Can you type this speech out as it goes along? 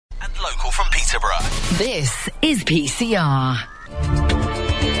Peterborough. This is PCR.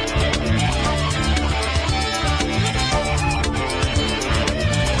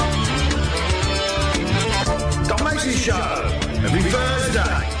 Docmason Show, every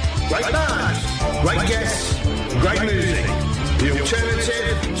Thursday. Great bands, great guests, great music. The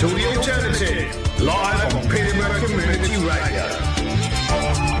alternative to the alternative. Live on Peterborough Community Radio.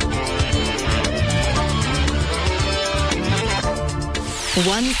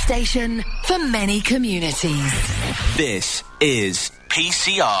 One station for many communities. This is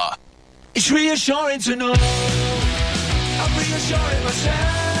PCR. It's reassuring to know I'm reassuring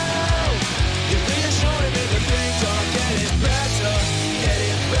myself. You're reassuring me that things are getting better.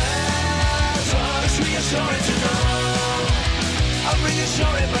 It's reassuring to know I'm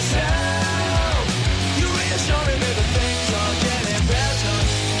reassuring myself. You're reassuring me that things are getting better.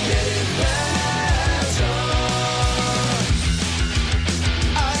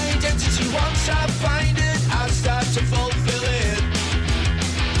 Identity, once I find it, I start to fulfill it.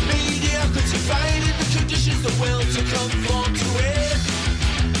 Mediocrity, finding the conditions, the will to conform to it.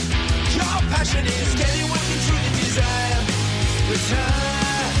 Your passion is getting working through the desire.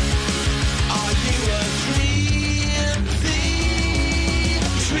 Return. Are you a dream thing?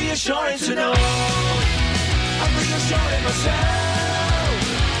 It's reassuring to know I'm reassuring myself.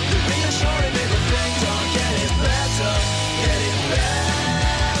 You're reassuring me that things are getting better.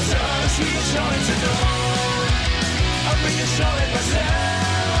 It's reassuring to know I'm reassuring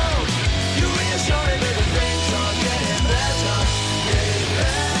myself. You're reassuring me that things are getting better.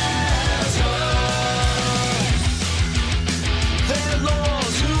 There are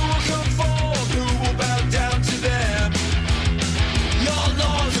laws who will conform, who will bow down to them. Your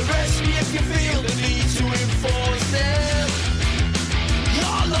laws arrest me if you feel the need to enforce them.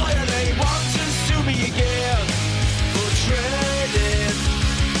 Your lawyer, they want to sue me again for trading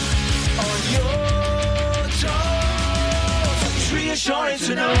on your toes. It's reassuring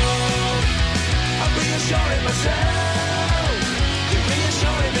to know I'm reassuring myself. You're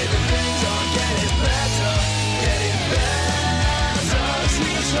reassuring me that things are getting better. It's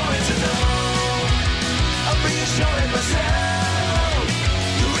reassuring to know I'm reassuring myself.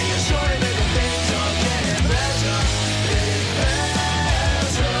 You're reassuring me that things are getting better.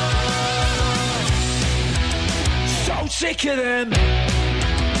 So sick of them.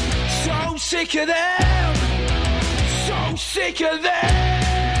 So sick of them. So sick of them.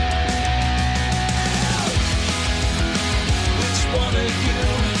 Which one are you?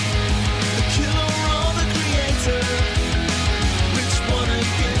 The killer or the creator? Which one are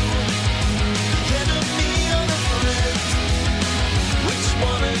you? The enemy or the friend? Which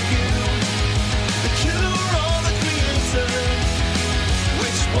one are you? The killer or the creator?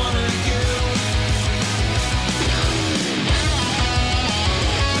 Which one are you?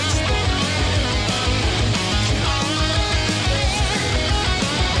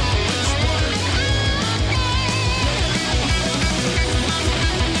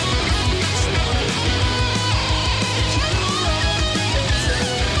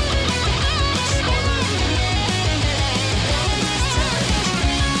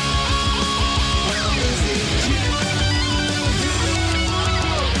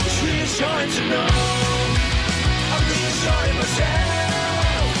 To know I'm reassuring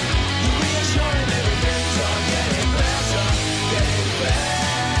myself. You're reassuring me that things are getting better.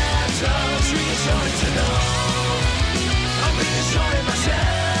 It's reassuring to know I'm reassuring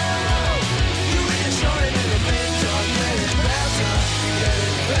myself. You're reassuring me that things are getting better.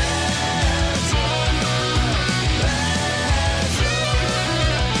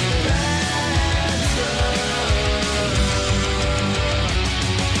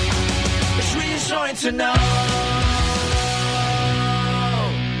 Reassuring to know.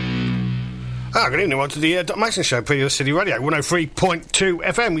 Good evening, welcome to the Docmason Show, Peterborough City Radio, 103.2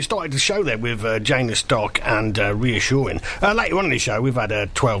 FM. We started the show there with Jane Stock and Reassuring. Later on in the show, we've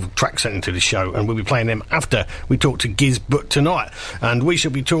had 12 tracks sent into the show, and we'll be playing them after we talk to Gizz but tonight. And we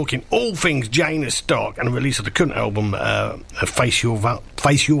shall be talking all things Jane Stock and the release of the current album, Face Your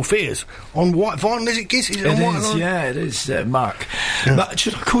Fears, on white vinyl. Is it, Gizz? Is it on white vinyl? Yeah, it is, Mark. Yeah.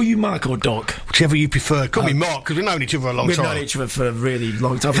 Should I call you Mark or Doc? Whichever you prefer. Call me Mark, because we've known each other a long time. We've known each other for a really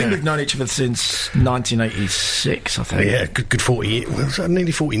long time. I think we've known each other since 1986, I think. Yeah, good 40 years. Well,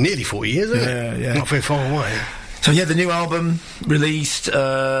 nearly 40 years, isn't it? Yeah. Not very far away. So, yeah, the new album released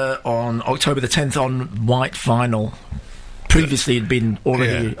on October the 10th on white vinyl. Previously, it had been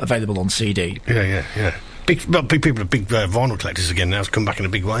already available on CD. Yeah. People are big vinyl collectors again now. It's come back in a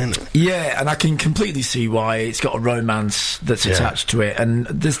big way, isn't it? Yeah, and I can completely see why. It's got a romance that's attached to it, and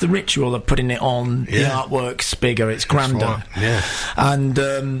there's the ritual of putting it on. The artwork's bigger, it's grander. Right. Yeah.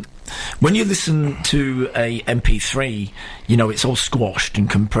 And when you listen to a MP3, you know, it's all squashed and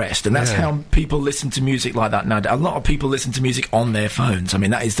compressed, and that's how people listen to music like that now. A lot of people listen to music on their phones. I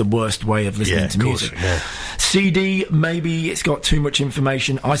mean, that is the worst way of listening to music. CD, maybe it's got too much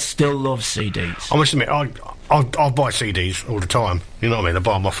information. I still love CDs. I must admit, I buy CDs all the time. You know what I mean? I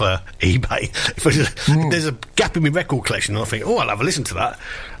buy them off eBay. If there's a gap in my record collection, and I think, I'll have a listen to that.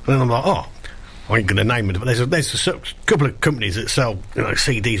 And then I'm like, I ain't going to name it, but there's a couple of companies that sell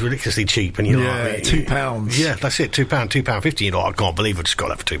CDs ridiculously cheap, and you're like, £2. Yeah, that's it, £2.50. You're like, I can't believe I just got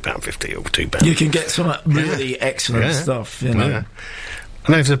that for £2.50 or £2. You can get some really excellent stuff, you know. Yeah.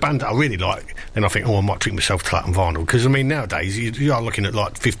 And then if there's a band that I really like, then I think, I might treat myself to that on vinyl. Because, I mean, nowadays, you are looking at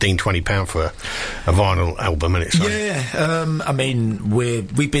like £15, £20 for a vinyl album, innit? So. Yeah, I mean,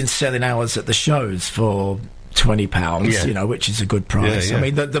 we've been selling ours at the shows for £20, you know, which is a good price. I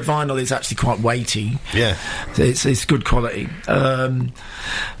mean, the vinyl is actually quite weighty. Yeah. It's good quality.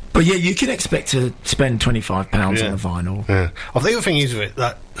 But yeah, you can expect to spend £25 on a vinyl. Yeah. I think the other thing is with it,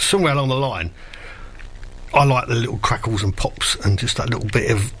 that somewhere along the line, I like the little crackles and pops and just that little bit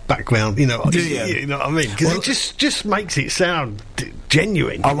of background, you know. You know what I mean? Because it just makes it sound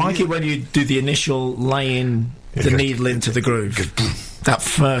genuine. I like it when you do the initial laying the needle into the groove. That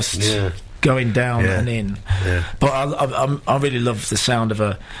first going down and in. Yeah. But I really love the sound of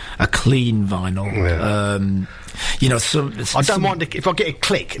a clean vinyl. Yeah. You know, I don't mind if I get a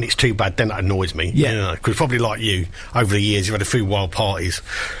click and it's too bad, then that annoys me. Yeah, you know, because probably like you, over the years you've had a few wild parties,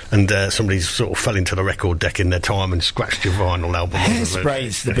 and somebody's sort of fell into the record deck in their time and scratched your vinyl album.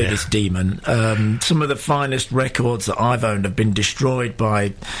 Hairspray's the biggest demon. Some of the finest records that I've owned have been destroyed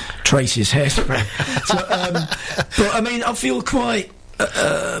by Tracy's hairspray. But I mean, I feel quite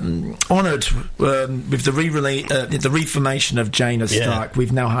honoured with the reformation of Jaina Stark.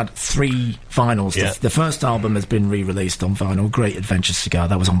 We've now had 3 vinyls. The first album has been re-released on vinyl, Great Adventure Cigar,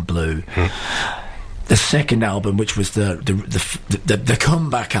 that was on blue. The second album, which was the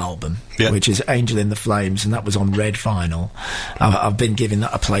comeback album, which is Angel in the Flames, and that was on red vinyl. I've been giving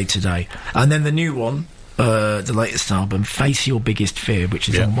that a play today. And then the new one, the latest album, Face Your Biggest Fear, which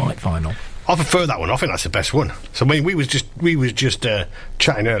is on white vinyl. I prefer that one. I think that's the best one. So I mean, we was just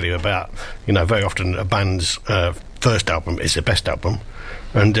chatting earlier about, you know, very often a band's first album is the best album,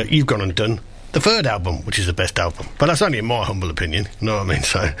 and you've gone and done the third album, which is the best album. But that's only in my humble opinion. You know what I mean?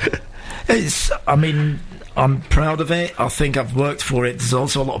 So, I mean, I'm proud of it. I think I've worked for it. There's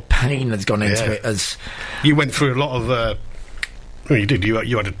also a lot of pain that's gone into it. As you went through a lot of. Well, you did.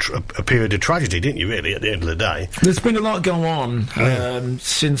 You had a period of tragedy, didn't you, really, at the end of the day? There's been a lot going on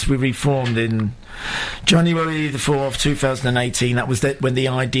since we reformed in January the 4th, 2018. That was when the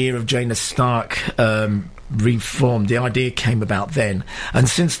idea of Jaina Stark reformed. The idea came about then. And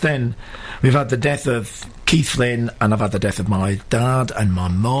since then, we've had the death of Keith Flynn, and I've had the death of my dad and my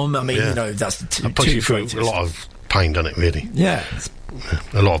mum. I mean, you know, that's the two puts you through a lot of pain, doesn't it, really? Yeah.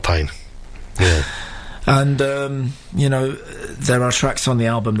 A lot of pain. Yeah. And, you know, there are tracks on the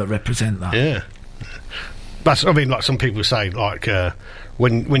album that represent that. Yeah. That's, I mean, like some people say, like,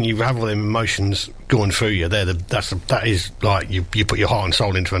 when you have all them emotions going through you, that is, like, you put your heart and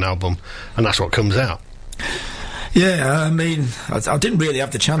soul into an album, and that's what comes out. Yeah, I mean, I didn't really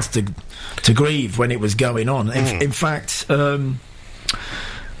have the chance to grieve when it was going on. In fact, when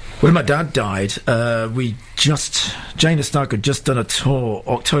my dad died, Jaina Stark had just done a tour,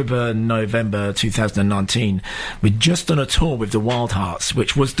 October, November 2019. We'd just done a tour with the Wild Hearts,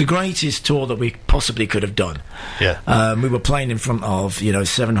 which was the greatest tour that we possibly could have done. Yeah. We were playing in front of,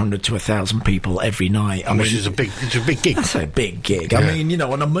 700 to 1,000 people every night. I mean, which is a big gig. That's a big gig. Yeah. I mean,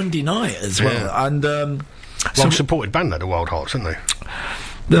 on a Monday night as well. Yeah. And, well-supported band, though, the Wild Hearts, aren't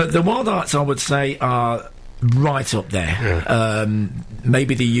they? The Wild Hearts, I would say, are right up there. Yeah.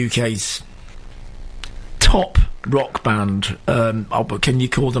 Maybe the UK's top rock band. Can you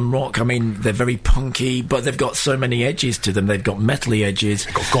call them rock? I mean, they're very punky, but they've got so many edges to them. They've got metally edges.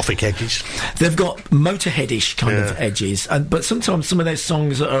 They've got gothic edges. They've got Motorhead-ish kind of edges. But sometimes some of their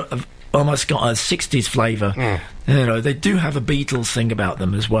songs have almost got a 60s flavour. They do have a Beatles thing about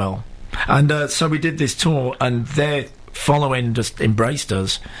them as well. And so we did this tour, and their following just embraced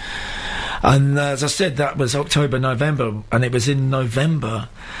us. And as I said, that was October, November, and it was in November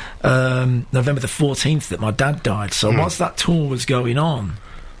the 14th that my dad died. So whilst that tour was going on,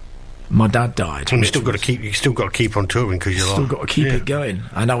 my dad died. And you still got to keep on touring because you're still got to keep it going.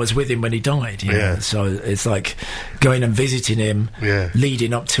 And I was with him when he died. You know? So it's like going and visiting him,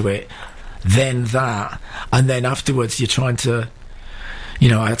 leading up to it, then that, and then afterwards you're trying to.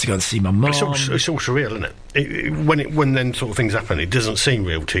 I had to go and see my mum. It's all surreal, isn't it? When then sort of things happen, it doesn't seem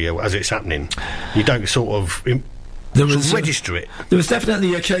real to you as it's happening. You don't sort of There was register it. There was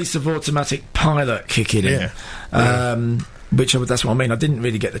definitely a case of automatic pilot kicking in, which that's what I mean. I didn't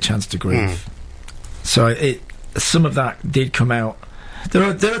really get the chance to groove, so some of that did come out. There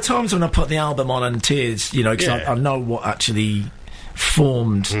are times when I put the album on and tears, because I know what actually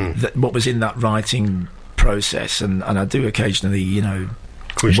formed what was in that writing process, and I do occasionally,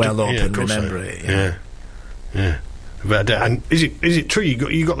 well up and remember it. Yeah. But, and is it true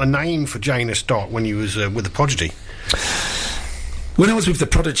you got the name for Janus Stark when you was with the Prodigy? When I was with the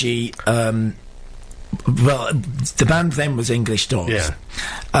Prodigy, well, the band then was English Dogs,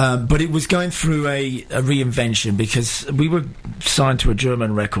 but it was going through a reinvention because we were signed to a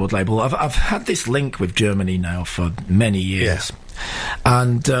German record label. I've had this link with Germany now for many years,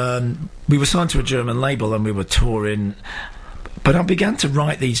 and we were signed to a German label and we were touring. But I began to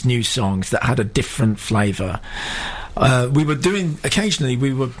write these new songs that had a different flavour. Occasionally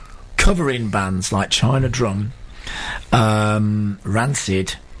we were covering bands like China Drum,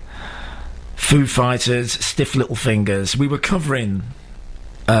 Rancid, Foo Fighters, Stiff Little Fingers. We were covering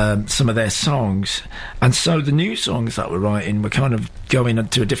some of their songs, and so the new songs that we're writing were kind of going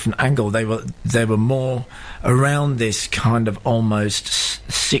into a different angle. They were more around this kind of almost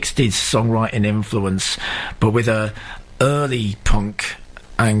 60s songwriting influence, but with a early punk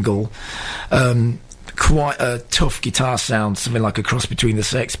angle. Quite a tough guitar sound, something like a cross between the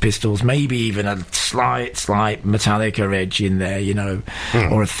Sex Pistols, maybe even a slight Metallica edge in there,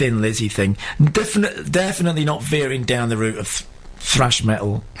 or a Thin Lizzy thing. Definitely not veering down the route of thrash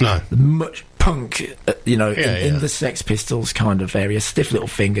metal. No. Much punk, in the Sex Pistols kind of area. Stiff Little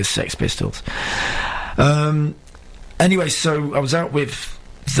Fingers, Sex Pistols. Anyway, so I was out with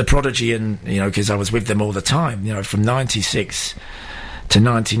the Prodigy, and because I was with them all the time, from 96 to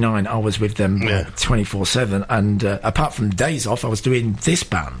 99 I was with them 24/7, and apart from days off I was doing this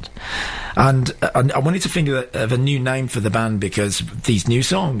band, and I wanted to think of a new name for the band because these new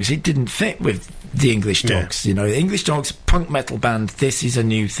songs, it didn't fit with the English Dogs. English Dogs, punk metal band, this is a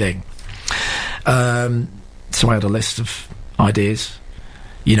new thing. So I had a list of ideas,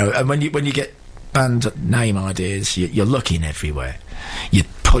 and when you get band name ideas, you're looking everywhere. You're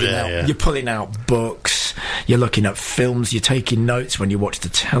pulling out books, you're looking at films, you're taking notes when you watch the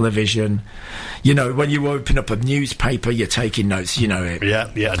television. When you open up a newspaper, you're taking notes, it.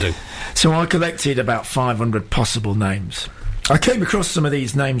 Yeah, I do. So I collected about 500 possible names. I came across some of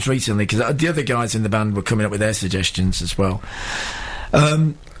these names recently because the other guys in the band were coming up with their suggestions as well.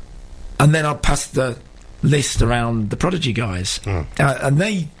 And then I passed the list around the Prodigy guys, and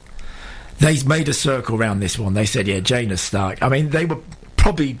they made a circle around this one. They said, Janus Stark. I mean, they were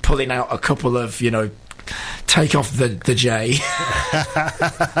probably pulling out a couple of, take off the J.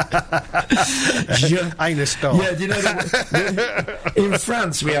 Anus Stark. Yeah, in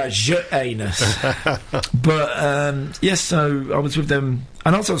France we are Je Anus. But, so I was with them.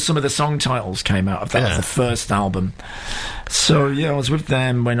 And also some of the song titles came out of that, of the first album. So, I was with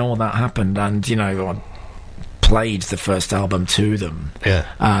them when all that happened, and, I played the first album to them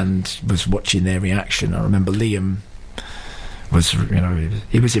and was watching their reaction. I remember Liam was,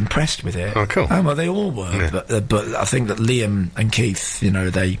 he was impressed with it. Oh, cool. Well, they all were, but I think that Liam and Keith,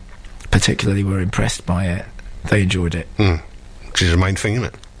 they particularly were impressed by it. They enjoyed it. Which is the main thing,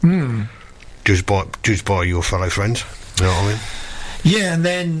 isn't it? Judged by your fellow friends, you know what I mean? Yeah, and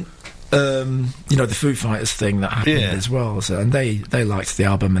then the Foo Fighters thing that happened as well. So, and they liked the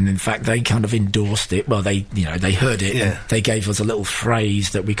album, and in fact they kind of endorsed it. Well, they heard it. And they gave us a little phrase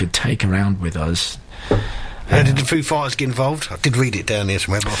that we could take around with us. How did the Foo Fighters get involved? I did read it down here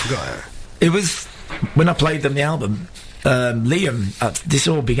somewhere, but I forgot it. It was when I played them the album. Liam, this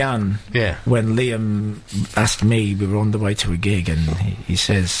all began when Liam asked me. We were on the way to a gig, and he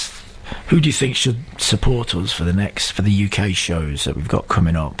says, "Who do you think should support us for the UK shows that we've got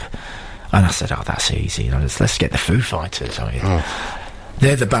coming up?" And I said, "Oh, that's easy. Let's get the Foo Fighters.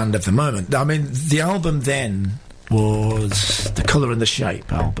 They're the band of the moment." I mean, the album then was the Colour and the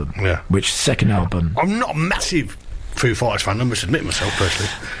Shape album, which second album. I'm not a massive Foo Fighters fan, I must admit myself personally.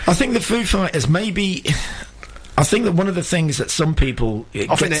 I think the Foo Fighters maybe. I think that one of the things that some people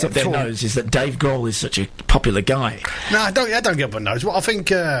gets up their nose is that Dave Grohl is such a popular guy. No, I don't get up my nose. Well, I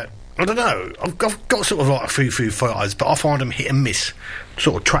think I don't know. I've got sort of like a few Foo Fighters, but I find them hit and miss,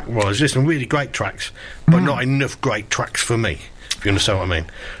 sort of track-wise. There's some really great tracks, but not enough great tracks for me. If you understand what I mean.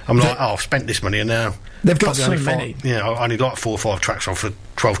 I'm like, I've spent this money and now They've got Probably so only many. Yeah, only like 4 or 5 tracks off a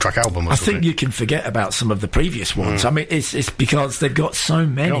 12-track album. Or I something. think you can forget about some of the previous ones. I mean, it's because they've got so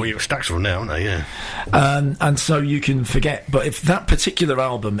many. Oh, you've got stacks of them now, haven't they? Yeah. And so you can forget. But if that particular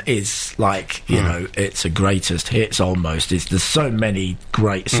album is like, you know, it's a greatest hits almost. There's so many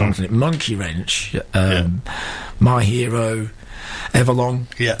great songs in it. Monkey Wrench, My Hero, Everlong.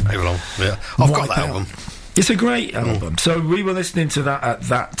 Yeah, Everlong. Yeah, I've got that Wipeout. album. It's a great album. So we were listening to that at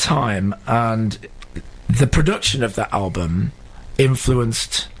that time, and the production of that album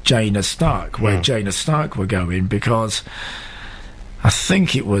influenced Jaina Stark, where Jaina Stark were going, because I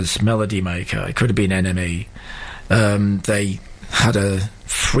think it was Melody Maker, it could have been NME. They had a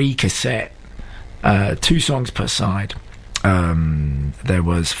free cassette, 2 songs per side. There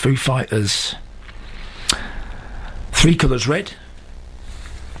was Foo Fighters' 3 Colours Red,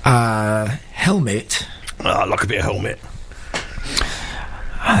 Helmet. I like a bit of Helmet.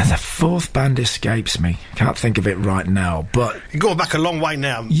 The 4th band escapes me. Can't think of it right now, but You're going back a long way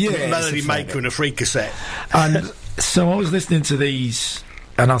now. Yeah, Melody it's a Maker and a free cassette. and so I was listening to these,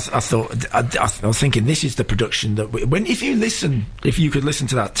 and I thought, I was thinking, this is the production that if you could listen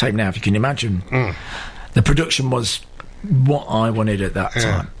to that tape now, if you can imagine, the production was what I wanted at that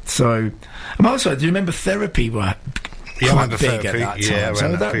time. So, and also, do you remember Therapy were Yeah, I quite remember big Therapy. at that time? Yeah, So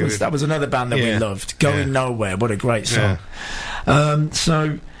around that period. that was another band that we loved. Going Nowhere, what a great song.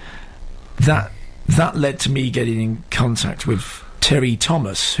 So that led to me getting in contact with Terry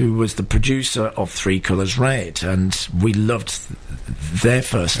Thomas, who was the producer of 3 Colours Red, and we loved their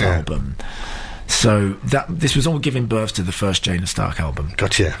first album. So this was all giving birth to the first Jaina Stark album.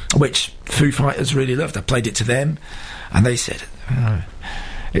 Gotcha. Which Foo Fighters really loved. I played it to them, and they said,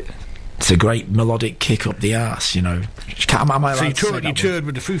 it's a great melodic kick up the arse, you know. Am I So allowed to say that you toured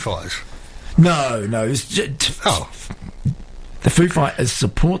with the Foo Fighters? No, it was just... The Foo Fighters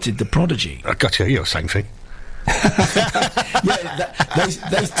supported the Prodigy. Gotcha, you're the same thing.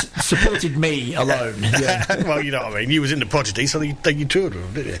 They supported me alone. Yeah. Well, you know what I mean. You was in the Prodigy, so you toured with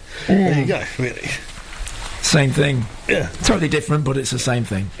them, didn't you? There you go, really. Same thing. Yeah. Totally different, but it's the same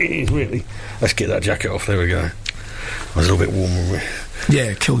thing. It is, really. Let's get that jacket off, there we go. I was a little bit warm, wasn't we?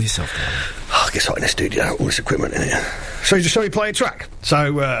 Yeah, kill yourself, darling. Oh, it gets hot in the studio, all this equipment in here. So shall we play a track?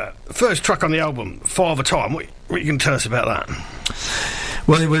 So, first track on the album, Father Time. What are you going to tell us about that?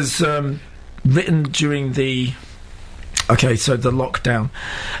 Well, it was written during the... Okay, so the lockdown.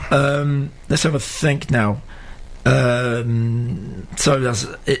 Let's have a think now. So that's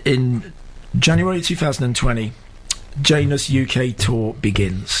in January 2020, Jaina's UK tour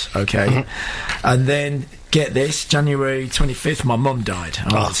begins, okay? And then, get this, January 25th, my mum died.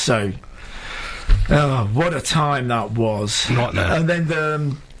 So... Oh, what a time that was. Not now. And then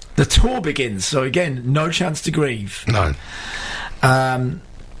the tour begins, so again, no chance to grieve. No.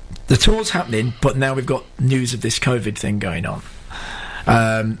 The tour's happening, but now we've got news of this COVID thing going on.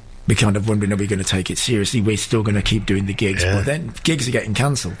 We're kind of wondering, are we going to take it seriously? We're still going to keep doing the gigs, but then gigs are getting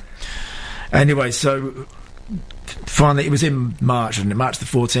cancelled. Anyway, so finally, it was in March, and March the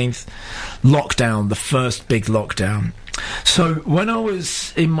 14th, lockdown, the first big lockdown. So when I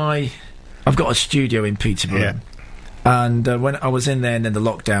was in I've got a studio in Peterborough, and when I was in there, and then the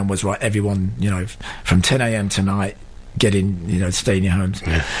lockdown was right, everyone, you know, from 10 a.m. tonight, stay in your homes.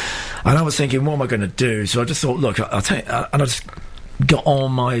 And I was thinking, what am I going to do? So I just thought, look, I'll take, and I just got all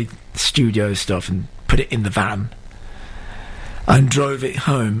my studio stuff and put it in the van and drove it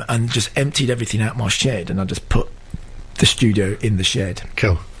home and just emptied everything out my shed, and I just put the studio in the shed.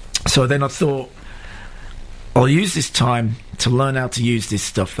 Cool. So then I thought, I'll use this time to learn how to use this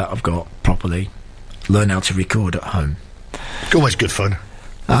stuff that I've got properly, learn how to record at home. Always good fun.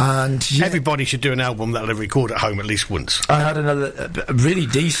 And everybody should do an album that they'll record at home at least once. I had a really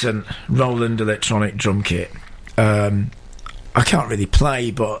decent Roland electronic drum kit. I can't really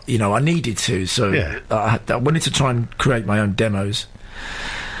play, but, you know, I needed to, so I wanted to try and create my own demos.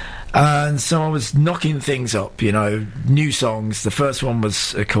 And so I was knocking things up, you know, new songs. The first one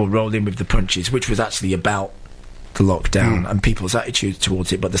was called Rolling with the Punches, which was actually about the lockdown and people's attitudes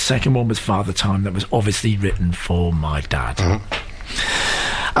towards it. But the second one was Father Time, that was obviously written for my dad.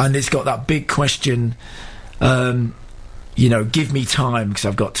 And it's got that big question, you know, give me time, because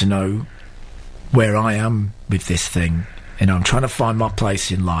I've got to know where I am with this thing. You know, I'm trying to find my place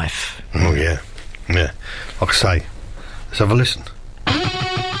in life. Oh, yeah. Yeah. Like I say, let's have a listen.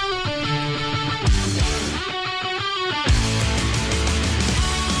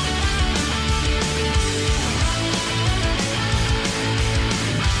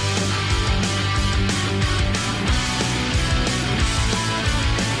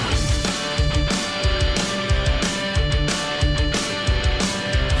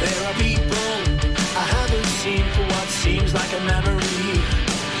 There are people I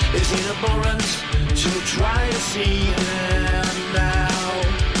abhorrent to try to see him now.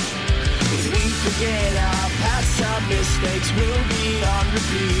 If we forget our past, our mistakes will be on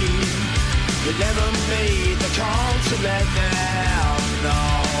repeat. We never made the call to let them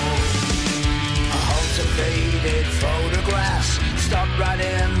know. Cultivated photographs, stop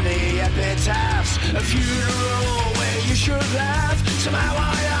writing the epitaphs. A funeral where you should laugh. Somehow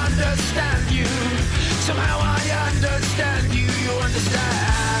I understand you. Somehow I understand you. You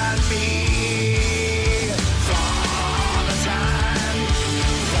understand me. For the time,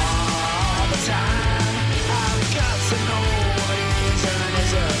 I've got to know what is and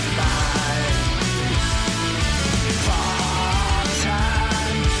isn't mine. For the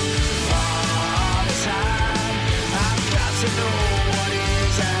time, I've got to know what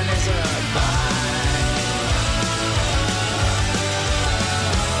is and isn't mine.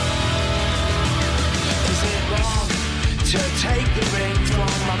 Is it wrong to take the ring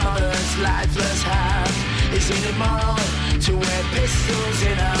from my mother's lifeless hand? Isn't it moral to wear pistols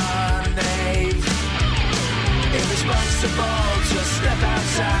in her nave? Irresponsible to step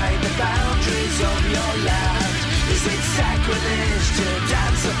outside the boundaries of your land? Is it sacrilege to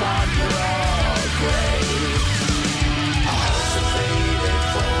dance upon your own grave? Faded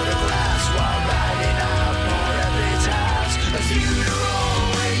photographs while writing out more epitaphs. A funeral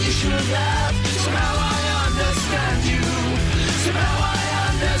where you should laugh. Somehow I understand you. Somehow I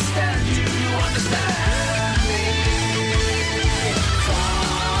understand you. You understand me. For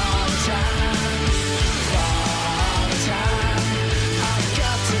the time, I've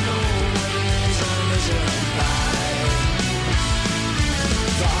got to know what is and isn't mine.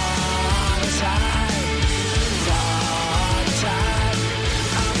 For the time.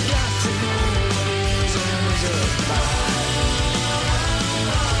 I've got to know what is and isn't mine.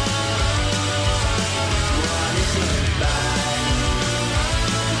 What isn't mine?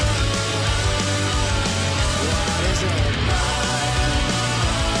 What isn't mine?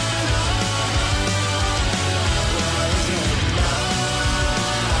 What isn't mine?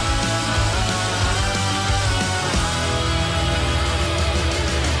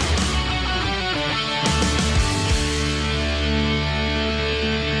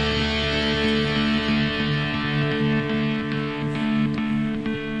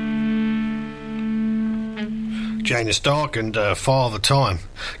 Jane Stark and Father Time.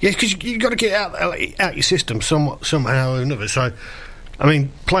 Yeah, because you got to get out your system somehow or another. So, I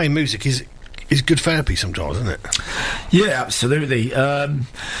mean, playing music is good therapy sometimes, isn't it? Yeah, absolutely.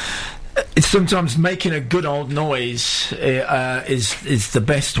 It's sometimes making a good old noise is the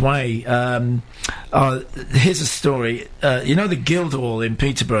best way. Here's a story. You know the Guildhall in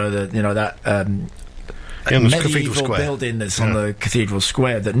Peterborough, that medieval building that's on the Cathedral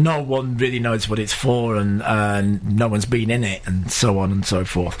Square that no one really knows what it's for, and no one's been in it, and so on and so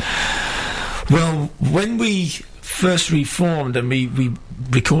forth. Well, when we first reformed and we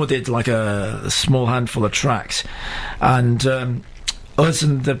recorded like a small handful of tracks, and us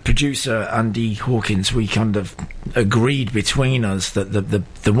and the producer Andy Hawkins, we kind of agreed between us that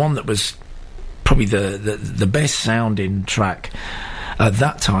the one that was probably the best sounding track at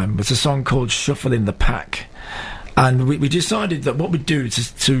that time was a song called Shuffle in the Pack. And we decided that what we'd do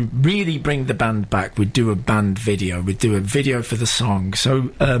to really bring the band back, we'd do a band video. We'd do a video for the song.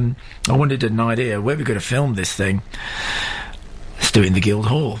 So I wanted an idea where we're going to film this thing. Let's do it in the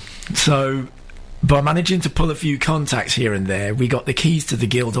Guildhall. So by managing to pull a few contacts here and there, we got the keys to the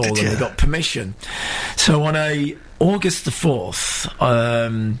Guildhall and we got permission. So on August the 4th,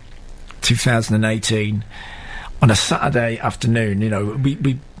 2018, on a Saturday afternoon,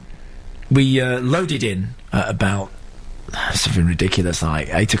 we loaded in at about something ridiculous like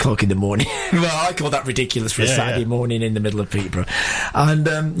 8 o'clock in the morning. Well, I call that ridiculous for a Saturday morning in the middle of Peterborough. And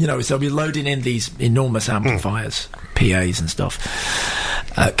so we're loading in these enormous amplifiers, PAs and stuff,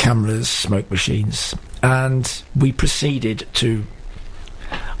 cameras, smoke machines, and we proceeded to,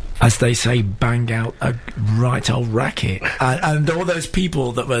 as they say, bang out a right old racket. And all those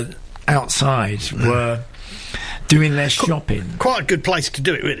people that were outside were doing their shopping. Quite a good place to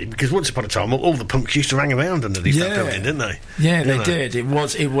do it, really, because once upon a time all the punks used to hang around underneath that building, didn't they? Yeah, they did. It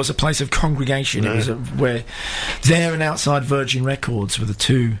was a place of congregation. It was where there and outside Virgin Records were the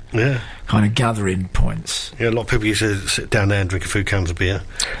two kind of gathering points. Yeah, a lot of people used to sit down there and drink a few cans of beer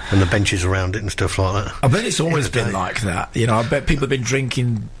and the benches around it and stuff like that. I bet it's always been like that. I bet people have been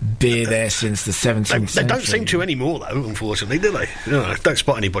drinking beer there since the 17th century. They don't seem to anymore, though, unfortunately, do they? Don't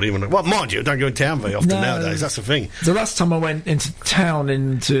spot anybody. Well, mind you, don't go in town very often nowadays. That's the thing. The last time I went into town,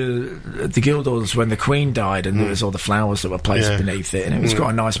 into the Guildhall, was when the Queen died, and there was all the flowers that were placed beneath it, and it was quite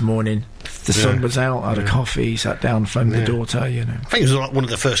a nice morning. The sun was out, had a coffee, sat down, phoned the daughter, you know. I think it was like one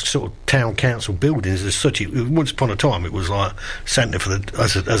of the first sort of town council buildings as such. Once upon a time, it was like centre for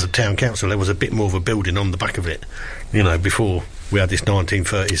as a town council. There was a bit more of a building on the back of it, you know, before we had this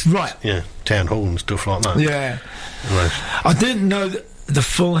 1930s, right? Yeah, town hall and stuff like that. Yeah, I didn't know the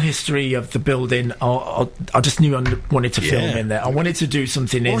full history of the building. I just knew I wanted to film in there. I wanted to do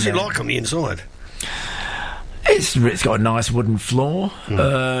something in there. What was it like on the inside? It's got a nice wooden floor.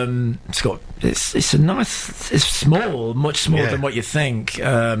 It's a nice. It's small, much smaller than what you think.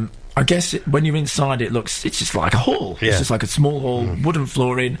 I guess when you're inside, it's just like a hall. It's just like a small hall, wooden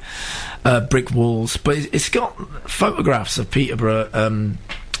flooring, brick walls. But it's got photographs of Peterborough.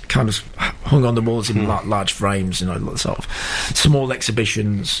 Kind of hung on the walls in large frames, you know, lots of small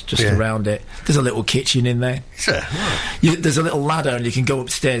exhibitions just around it. There's a little kitchen in there. There's a little ladder, and you can go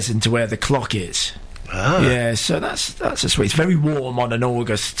upstairs into where the clock is. Yeah, so that's a sweet. It's very warm on an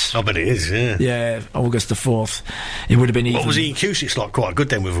August. I bet it is. Yeah, August the 4th. It would have been. What was the acoustics like? Quite good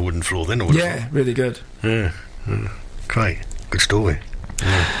then with a wooden floor then. Really good. Yeah, great, good story.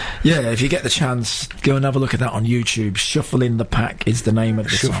 Yeah, if you get the chance, go and have a look at that on YouTube. Shuffling the Pack is the name of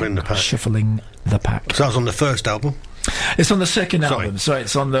the song. Shuffling the Pack. Shuffling the Pack. So that was on the first album? It's on the second album, so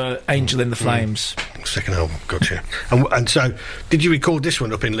it's on the Angel in the Flames. Second album, gotcha. And so, did you record this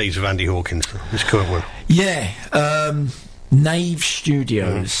one up in Leeds with Andy Hawkins, this current one? Yeah, Nave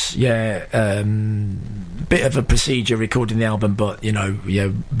Studios, bit of a procedure recording the album, but, you know,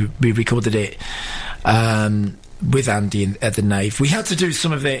 we recorded it with Andy at the Nave. We had to do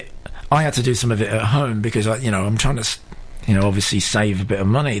some of it, I had to do some of it at home because, I'm trying to, obviously save a bit of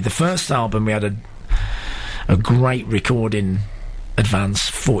money. The first album, we had a great recording advance,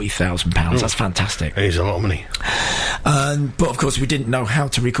 £40,000. That's fantastic. It is a lot of money. But of course we didn't know how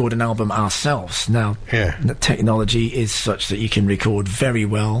to record an album ourselves. Now the technology is such that you can record very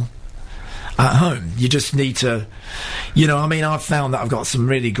well at home. You just need to, I've found that I've got some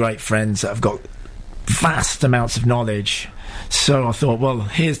really great friends that have got vast amounts of knowledge, so I thought, well,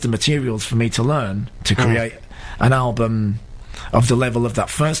 here's the materials for me to learn to create an album of the level of that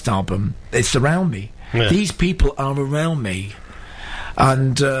first album. It's around me. These people are around me,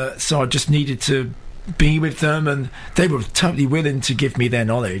 and so I just needed to be with them, and they were totally willing to give me their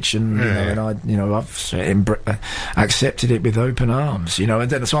knowledge, and I've accepted it with open arms, and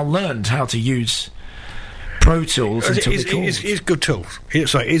then so I learned how to use Pro Tools. It's good tools.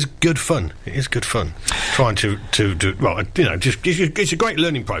 It's good fun. It is good fun trying to do well. It's a great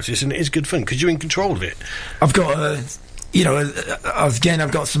learning process, and it is good fun because you're in control of it. I've got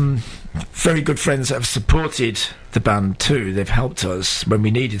I've got some very good friends that have supported the band too. They've helped us when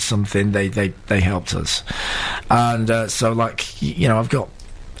we needed something. They helped us, and so I've got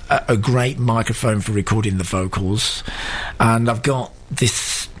a great microphone for recording the vocals, and I've got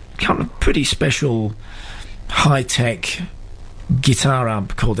this kind of pretty special high-tech guitar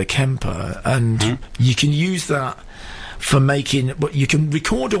amp called a Kemper, and you can use that for making. You can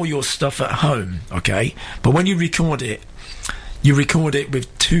record all your stuff at home, okay? But when you record it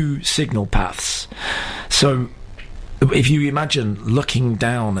with two signal paths. So if you imagine looking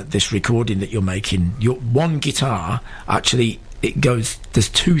down at this recording that you're making, your one guitar, actually, there's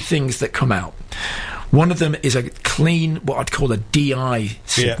two things that come out. One of them is a clean, what I'd call a DI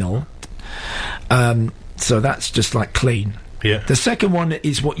signal. So that's just like clean. Yeah. The second one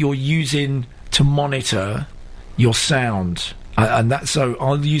is what you're using to monitor your sound. And so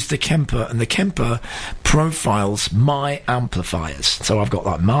I'll use the Kemper, and the Kemper profiles my amplifiers. So I've got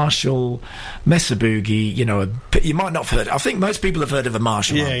like Marshall, Mesa Boogie, you might not have heard. I think most people have heard of a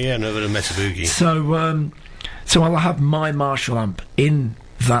Marshall amp. Yeah, I've heard of Mesa Boogie. So I'll have my Marshall amp in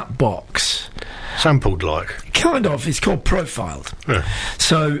that box. Sampled like? Kind of. It's called profiled. Yeah.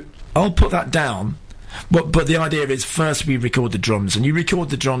 So I'll put that down. But the idea is first we record the drums, and you record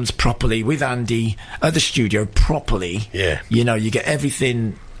the drums properly with Andy at the studio properly. Yeah. You get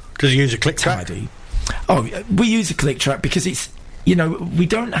everything. Does he use a click track? Oh, we use a click track because it's, we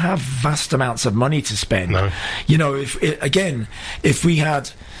don't have vast amounts of money to spend. No. If we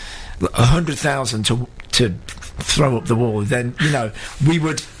had 100,000 to throw up the wall, then we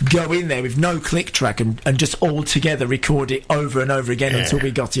would go in there with no click track and just all together record it over and over again until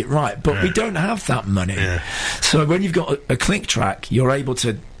we got it right. But we don't have that money. So when you've got a click track, you're able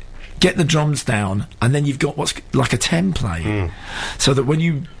to get the drums down, and then you've got what's like a template, so that when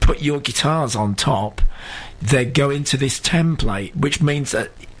you put your guitars on top, they go into this template, which means that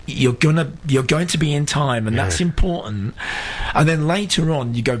you're going to be in time, and that's important. And then later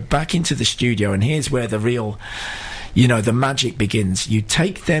on you go back into the studio, and here's where the real the magic begins. You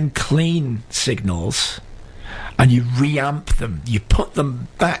take them clean signals and you reamp them. You put them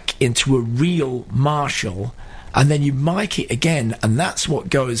back into a real Marshall, and then you mic it again, and that's what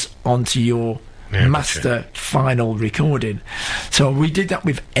goes onto your master final recording. So we did that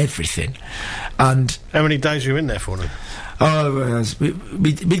with everything. And how many days were you in there for then? Oh,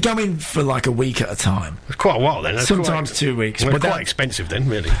 we'd go in for like a week at a time. It's quite a while then. Sometimes 2 weeks. Well, quite expensive then,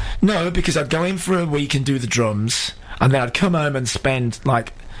 really. No, because I'd go in for a week and do the drums, and then I'd come home and spend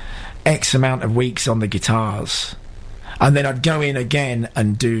like X amount of weeks on the guitars, and then I'd go in again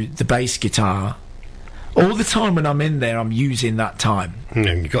and do the bass guitar. All the time when I'm in there, I'm using that time.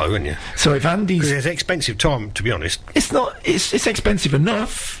 Yeah, you got to, haven't you? So if Andy's... Because it's expensive time, to be honest. It's not... It's expensive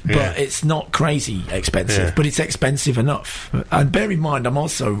enough, but it's not crazy expensive, but it's expensive enough. And bear in mind, I'm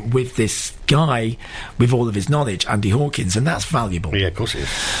also with this guy with all of his knowledge, Andy Hawkins, and that's valuable. Yeah, of course it is.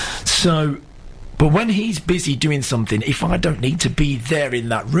 So... But when he's busy doing something, if I don't need to be there in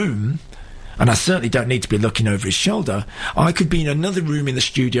that room... And I certainly don't need to be looking over his shoulder. I could be in another room in the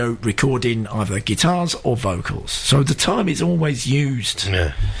studio recording either guitars or vocals. So the time is always used.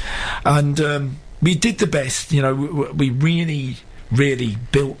 Yeah. And we did the best. You know, we really, really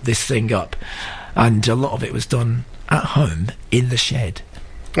built this thing up. And a lot of it was done at home in the shed.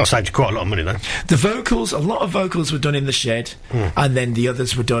 That saved you quite a lot of money, though. The vocals, a lot of vocals were done in the shed, and then the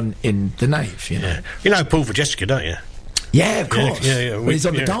others were done in the nave, you know. Yeah. You know Paul Vaughanstrosity, don't you? Yeah, of course. Yeah. Well, he's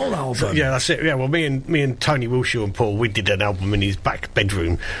on the Dole album. So, yeah, that's it. Yeah, well, me and Tony Wilshaw and Paul, we did an album in his back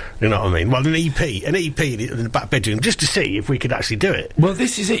bedroom. You know what I mean? Well, an EP in the back bedroom, just to see if we could actually do it. Well,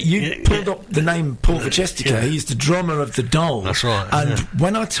 this is it. You pulled up the name Paul Vaughanstrosity. Yeah. He's the drummer of the Dole. That's right. And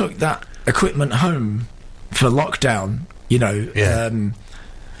when I took that equipment home for lockdown, you know,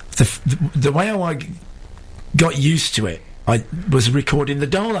 the way I got used to it, I was recording the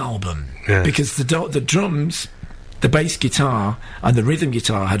Dole album because the drums. The bass guitar and the rhythm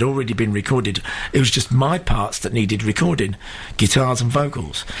guitar had already been recorded. It was just my parts that needed recording, guitars and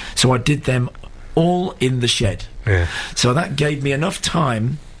vocals. So I did them all in the shed. Yeah. So that gave me enough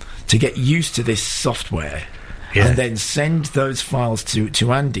time to get used to this software and then send those files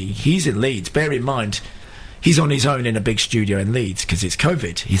to Andy. He's in Leeds. Bear in mind, he's on his own in a big studio in Leeds because it's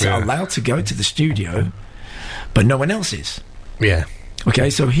COVID. He's allowed to go to the studio, but no one else is. Yeah. Okay,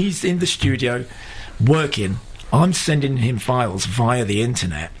 so he's in the studio working. I'm sending him files via the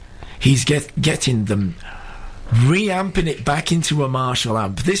internet. He's getting them, reamping it back into a Marshall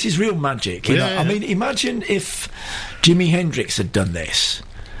amp. This is real magic. You know? I mean, imagine if Jimi Hendrix had done this,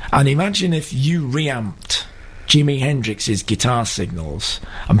 and imagine if you reamped Jimi Hendrix's guitar signals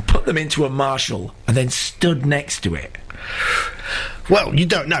and put them into a Marshall and then stood next to it. Well, you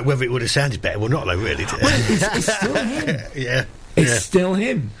don't know whether it would have sounded better or not, though, really. Well, it's still him. It's still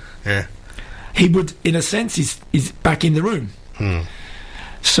him. Yeah. He would, in a sense, he's back in the room.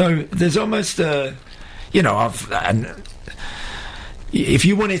 So there's almost you know, and if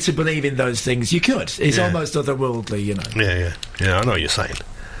you wanted to believe in those things, you could. It's almost otherworldly, you know. Yeah. I know what you're saying.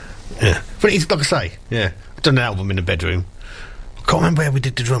 Yeah, but it's like I say. Yeah, I've done an album in the bedroom. I can't remember where we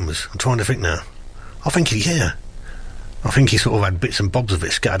did the drummers. I'm trying to think now. I think he sort of had bits and bobs of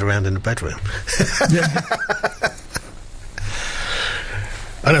it scattered around in the bedroom.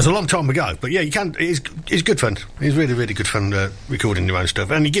 And it was a long time ago, but yeah, you can. It's good fun. It's really, really good fun recording your own stuff,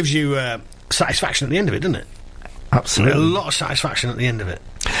 and it gives you satisfaction at the end of it, doesn't it? Absolutely, a lot of satisfaction at the end of it.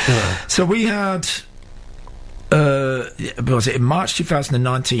 So we had, was it in March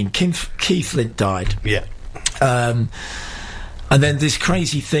 2019? Keith Flint died. Yeah, and then this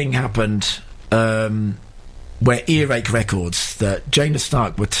crazy thing happened. Where Earache Records, that Jane and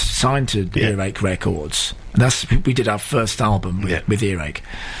Stark were signed to Earache Records, and we did our first album with Earache.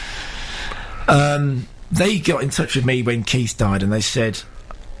 They got in touch with me when Keith died, and they said,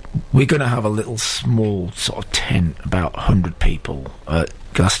 we're going to have a little small sort of tent, about 100 people, at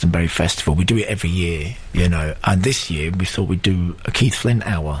Glastonbury Festival. We do it every year, you know, and this year we thought we'd do a Keith Flint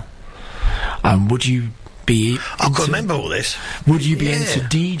hour. Would you be... I can't remember all this. Would you be into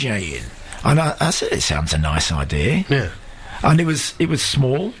DJing? And I said, it sounds a nice idea. Yeah. And it was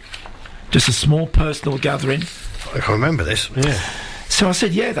small, just a small personal gathering. I can remember this, yeah. So I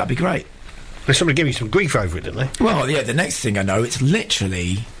said, yeah, that'd be great. And somebody gave me some grief over it, didn't they? Well, yeah, the next thing I know, it's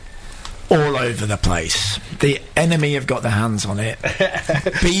literally all over the place. The Enemy have got their hands on it.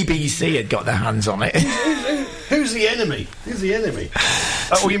 BBC had got their hands on it. Who's the Enemy? Who's the Enemy?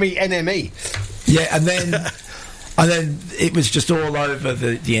 Oh, you mean NME? Yeah, and then it was just all over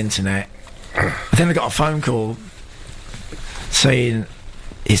the internet. Then I got a phone call saying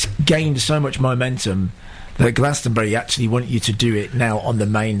it's gained so much momentum that Glastonbury actually want you to do it now on the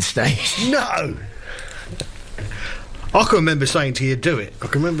main stage. No! I can remember saying to you, do it.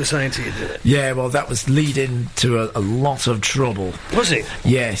 Yeah, well, that was leading to a lot of trouble. Was it?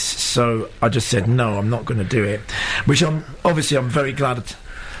 Yes, so I just said, no, I'm not going to do it. Which I'm very glad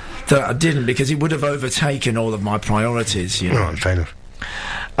that I didn't, because it would have overtaken all of my priorities, you know. Right, fair enough.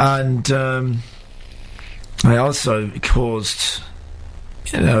 And I also caused,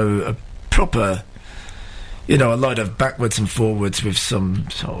 a proper... a lot of backwards and forwards with some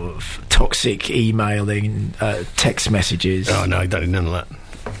sort of toxic emailing, text messages. Oh, no, you don't need none of that.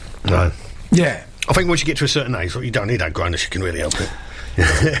 No. Yeah. I think once you get to a certain age, you don't need that grinders, you can really help it.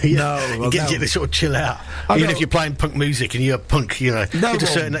 No, you get to sort of chill out. Even if you're playing punk music and you're punk, you're like,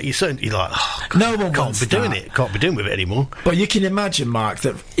 oh, no one can't be doing it. Can't be doing with it anymore. But you can imagine, Mark,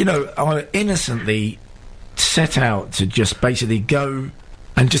 that I innocently set out to just basically go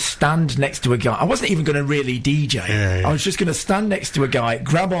and just stand next to a guy. I wasn't even going to really DJ. Yeah. I was just going to stand next to a guy,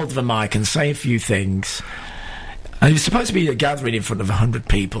 grab hold of a mic and say a few things. And it was supposed to be a gathering in front of 100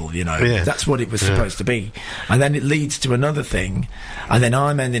 people, Yeah. That's what it was supposed to be. And then it leads to another thing. And then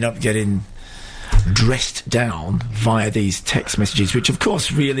I'm ending up getting dressed down via these text messages, which of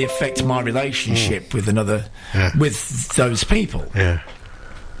course really affect my relationship with with those people. Yeah.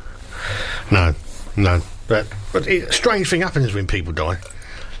 No. But a strange thing happens when people die.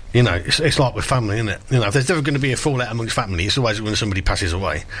 It's like with family, isn't it? If there's ever going to be a fallout amongst family, it's always when somebody passes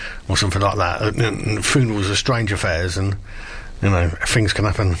away or something like that. And funerals are strange affairs, and things can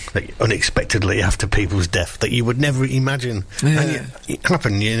happen unexpectedly after people's death that you would never imagine. Yeah. And it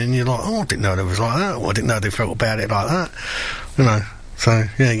happened, and you're like, oh, I didn't know it was like that, or I didn't know they felt about it like that. So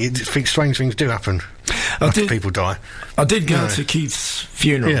you think strange things do happen after people die. I did go to Keith's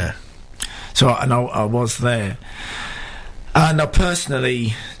funeral. Yeah. So I was there, and I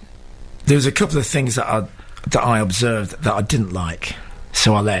personally, there was a couple of things that I observed that I didn't like,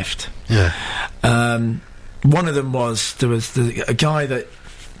 so I left. Yeah. One of them was there was a guy that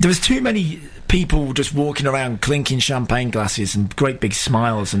there was too many people just walking around clinking champagne glasses and great big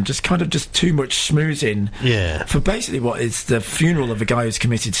smiles and just too much schmoozing. Yeah. For basically what is the funeral of a guy who's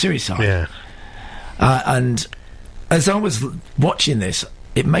committed suicide. Yeah. And as I was watching this,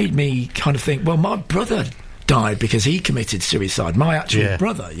 it made me kind of think, well, my brother died because he committed suicide. My actual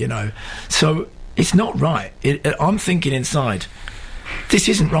brother, So it's not right. I'm thinking inside, this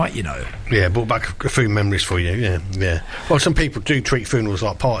isn't right, Yeah, brought back a few memories for you, yeah. Well, some people do treat funerals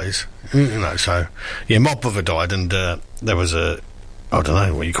like parties, so... Yeah, my brother died and there was I don't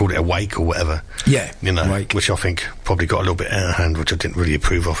know, what you called it, a wake or whatever. Yeah, wake. Which I think probably got a little bit out of hand, which I didn't really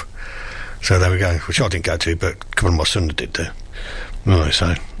approve of. So there we go, which I didn't go to, but a couple of my sons did do. Right,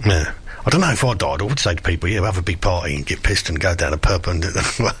 so, yeah. I don't know if I died, I would say to people, have a big party and get pissed and go down a pub and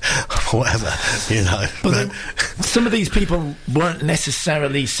whatever, But some of these people weren't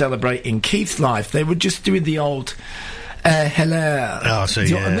necessarily celebrating Keith's life, they were just doing the old, hello. Oh, so, the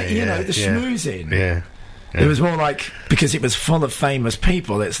schmoozing. Yeah. It was more like, because it was full of famous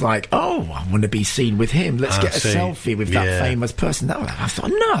people, it's like, oh, I want to be seen with him, let's get a selfie with that famous person. I thought,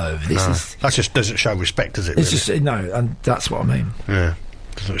 no, this is... That just doesn't show respect, does it? It's just, and that's what I mean. Yeah,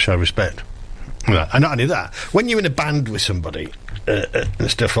 doesn't show respect. Yeah. And not only that, when you're in a band with somebody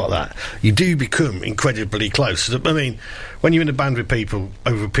and stuff like that, you do become incredibly close. I mean, when you're in a band with people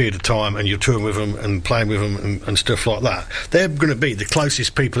over a period of time and you're touring with them and playing with them and stuff like that, they're going to be the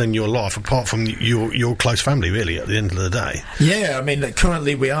closest people in your life, apart from your close family, really, at the end of the day. Yeah, I mean,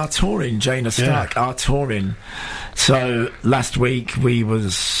 currently we are touring. Jane and Stark are touring. So last week we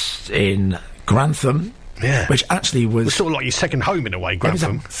was in Grantham. Yeah. Which actually was... sort of like your second home in a way,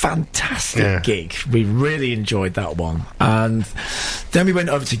 Grantham. It was a fantastic gig. We really enjoyed that one. And then we went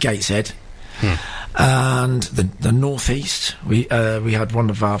over to Gateshead and the North East. We had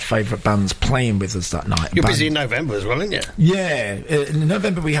one of our favourite bands playing with us that night. You're busy in November as well, aren't you? Yeah. In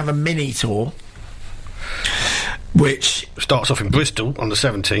November we have a mini tour, which starts off in Bristol on the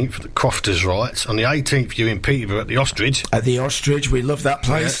 17th, the Crofters Riots. On the 18th, you're in Peterborough at the Ostrich. At the Ostrich, we love that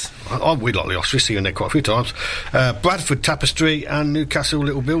place. Yeah. We like the Ostrich, seen there quite a few times. Bradford Tapestry and Newcastle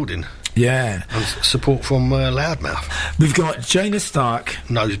Little Building. Yeah. And support from Loudmouth. We've got Jana Stark.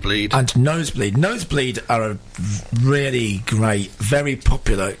 Nosebleed. And Nosebleed. Nosebleed are a really great, very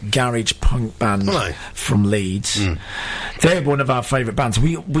popular garage punk band from Leeds. They're one of our favourite bands.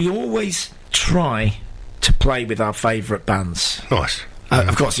 We always try to play with our favourite bands. Nice.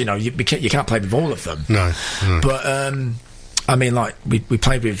 Of course, you can't play with all of them. No. But, I mean, like, we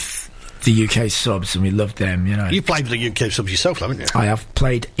played with the UK Subs and we loved them, You played with the UK Subs yourself, haven't you? I have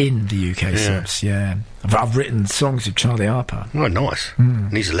played in the UK Subs, yeah. I've written songs with Charlie Harper. Oh, nice.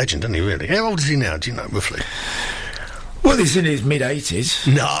 And he's a legend, isn't he, really? How old is he now, do you know, roughly? Well, he's in his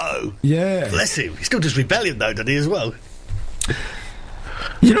mid-80s. No. Yeah. Bless him. He still does Rebellion, though, doesn't he, as well?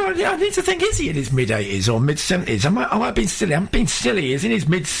 You know, I need to think, is he in his mid-80s or mid-70s? Am I being silly? I'm being silly. He's in his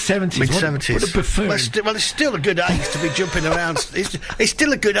mid-70s. Mid-70s. What a buffoon. Well, it's still a good age to be jumping around. It's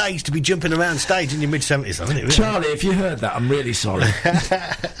still a good age to be jumping around stage in your mid-70s, though, isn't it? Really? Charlie, if you heard that, I'm really sorry.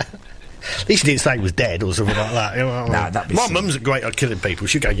 At least he didn't say he was dead or something like that. You know, Nah, that'd be my silly. mum's great at killing people.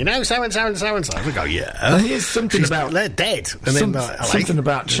 She'd go, you know, so-and-so and so-and-so. I go, yeah. Here's something about... They're dead. And something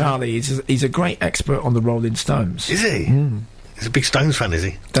about Charlie. He's a great expert on the Rolling Stones. Is he? Mm. He's a big Stones fan, is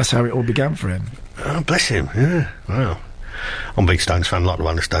he? That's how it all began for him. Oh, bless him. Yeah. Wow. I'm a big Stones fan, like the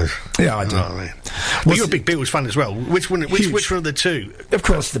Rolling Stones. Yeah, I do. You know what I mean? But you're a big Beatles fan as well. Which one of the two? Of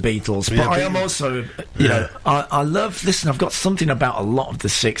course, the Beatles. But I am also, you know, I love... Listen, I've got something about a lot of the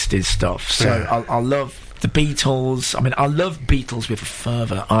 60s stuff. So I love... the Beatles. I mean, I love Beatles with a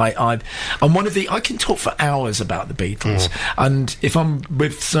fervour. I'm one of the... I can talk for hours about the Beatles. And if I'm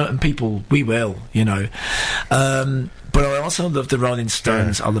with certain people, we will, you know. But I also love the Rolling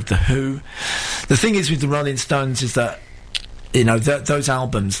Stones. I love the Who. The thing is with the Rolling Stones is that, you know, those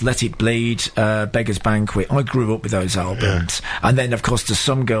albums, Let It Bleed, Beggar's Banquet, I grew up with those albums. And then, of course, the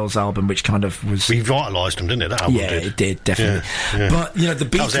Some Girls album, which kind of was... revitalised them, didn't it? That album did. It did, definitely. Yeah. But, you know, the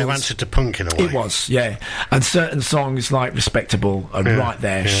Beatles... That was their answer to punk, in a way. It was, yeah. And certain songs like Respectable are right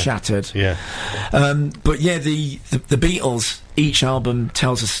there, Shattered. Yeah. But, yeah, the Beatles, each album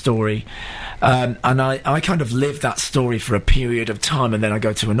tells a story. And I kind of live that story for a period of time, and then I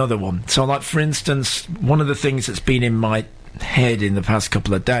go to another one. So, like, for instance, one of the things that's been in my head in the past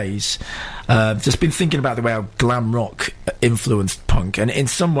couple of days, just been thinking about the way how glam rock influenced punk, and in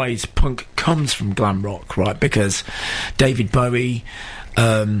some ways punk comes from glam rock, right? Because David Bowie,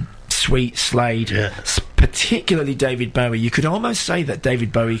 Sweet, Slade, particularly David Bowie, you could almost say that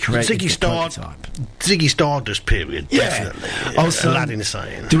David Bowie created the prototype. Ziggy Stardust period, definitely. Yeah. Also, Aladdin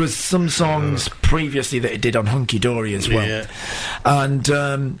Sane. There was some songs previously that it did on Hunky Dory as well. Yeah. And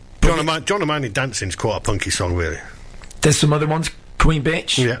John O'Malley Dancing's quite a punky song, really. There's some other ones, Queen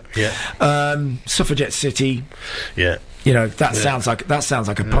Bitch. Yeah. Suffragette City. Yeah. You know, that sounds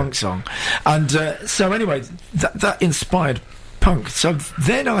like a punk song. And so anyway, that inspired punk. So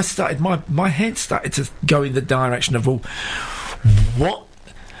then I started, my head started to go in the direction of, well,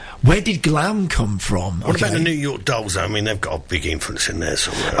 where did glam come from? What about the New York Dolls? I mean, they've got a big influence in there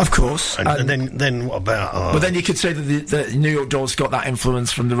somewhere. Of course. And then what about... But then you could say that the New York Dolls got that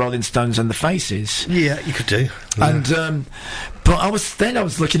influence from the Rolling Stones and the Faces. Yeah, you could do. Yeah. And, but I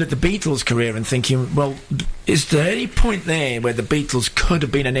was looking at the Beatles' career and thinking, well, is there any point there where the Beatles could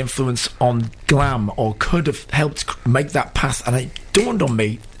have been an influence on glam or could have helped make that path? And it dawned on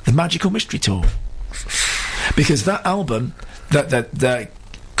me, the Magical Mystery Tour. Because that album, the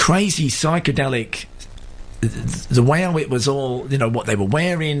crazy psychedelic, the way how it was all, you know, what they were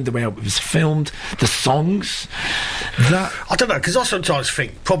wearing, the way how it was filmed, the songs, that... I don't know, because I sometimes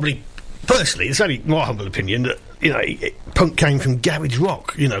think, probably, personally, it's only my humble opinion, that, you know, punk came from garage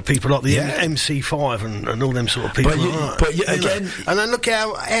rock, you know, people like the MC5 and all them sort of people. Again... And then look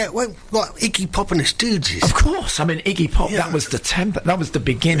how it went, like Iggy Pop and the Stooges. Of course, I mean, Iggy Pop, that was the that was the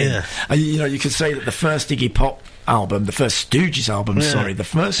beginning. Yeah. You know, you could say that the first Iggy Pop album, the first Stooges album,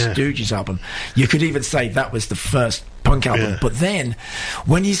 Stooges album, you could even say that was the first punk album. But then,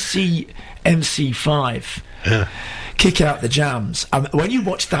 when you see MC5 kick out the jams, when you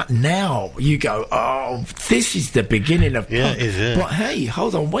watch that now, you go, oh, this is the beginning of punk. It is, But hey,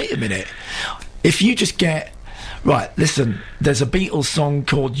 hold on, wait a minute. If you just get... Right, listen, there's a Beatles song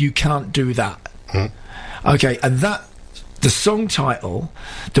called You Can't Do That. Okay, and that... The song title,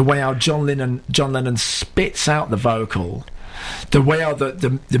 the way how John Lennon spits out the vocal, the way how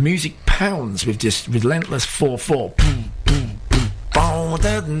the music pounds with this relentless 4/4.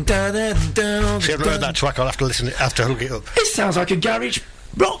 See, I've never heard that track. I'll have to listen. Have to look it up. It sounds like a garage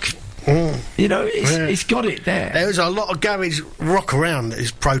rock. You know, it's got it there. There's a lot of garage rock around that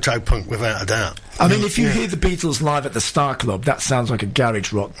is proto-punk, without a doubt. I mean, if you hear the Beatles live at the Star Club, that sounds like a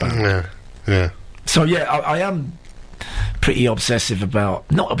garage rock band. Yeah. So yeah, I am pretty obsessive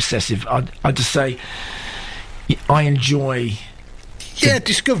about... Not obsessive, I'd just say I enjoy...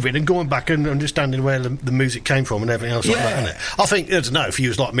 discovering and going back and understanding where the music came from and everything else like that, isn't it? I think, I don't know, if you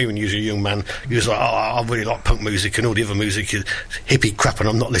was like me when you was a young man, you was like, oh, I really like punk music and all the other music is hippie crap and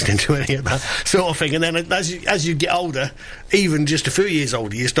I'm not listening to any of that sort of thing. And then as you get older, even just a few years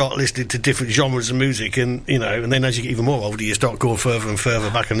older, you start listening to different genres of music, and, you know, and then as you get even more older, you start going further and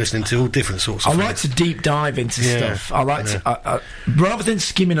further back and listening to all different sorts of things. I like to deep dive into stuff. I like to... rather than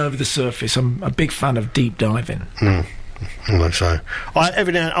skimming over the surface, I'm a big fan of deep diving. You know, so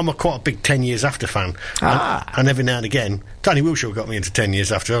every now I'm quite a big 10 Years After fan, and every now and again, Tony Wilshaw got me into 10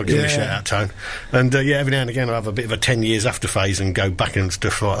 Years After. I'll give him a shout out, Tone. And every now and again, I have a bit of a 10 Years After phase and go back and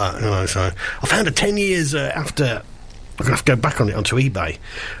stuff like that. You know, so I found a 10 Years After. I'm going to have to go back on it onto eBay,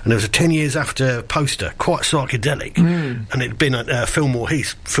 and there was a 10 Years After poster, quite psychedelic, and it'd been at Fillmore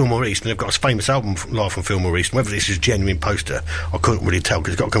East, and they've got a famous album live from Fillmore East. Whether this is a genuine poster, I couldn't really tell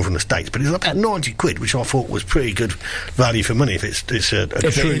because it's got to come from the States, but it was about 90 quid, which I thought was pretty good value for money if it's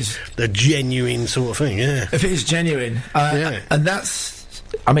a genuine sort of thing. Yeah, if it is genuine, and that's.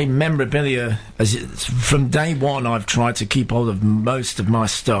 I mean, memorabilia, from day one, I've tried to keep hold of most of my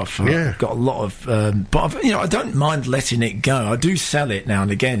stuff. I've got a lot of... but, I don't mind letting it go. I do sell it now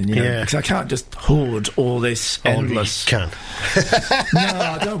and again, because I can't just hoard all this endless... You can. No,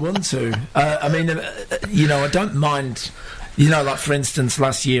 I don't want to. I mean, I don't mind... like, for instance,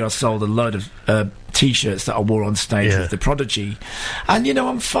 last year I sold a load of T-shirts that I wore on stage with The Prodigy. And,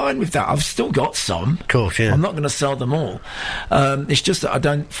 I'm fine with that. I've still got some. Of course, yeah. I'm not going to sell them all. It's just that I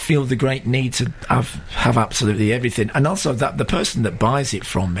don't feel the great need to have absolutely everything. And also that the person that buys it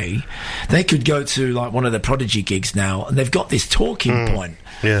from me, they could go to, like, one of the Prodigy gigs now, and they've got this talking point.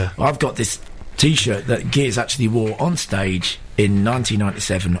 Yeah. I've got this T-shirt that Gizz actually wore on stage in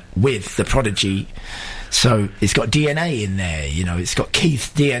 1997 with The Prodigy. So it's got DNA in there, it's got Keith's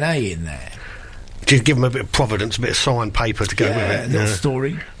DNA in there. Just give them a bit of providence, a bit of signed paper to go with it. A little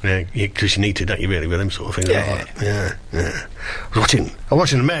story. Yeah, because you need to, don't you, really, with them sort of things. Yeah. Like that. Yeah. I was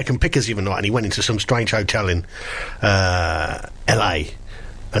watching American Pickers the other night, and he went into some strange hotel in LA,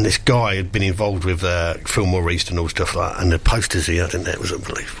 and this guy had been involved with Fillmore East and all stuff like that, and the posters he had in there was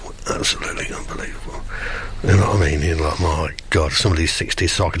unbelievable. Absolutely unbelievable. You know what I mean? You're like, my God, some of these 60s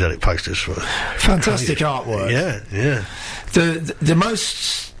psychedelic posters were... Fantastic artwork. Yeah. The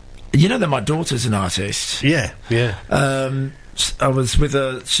most... that my daughter's an artist. Yeah. I was with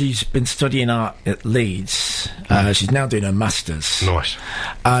her. She's been studying art at Leeds. She's now doing her masters. Nice.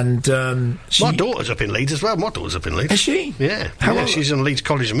 And my daughter's up in Leeds as well. My daughter's up in Leeds. Is she? Yeah. How old? She's in Leeds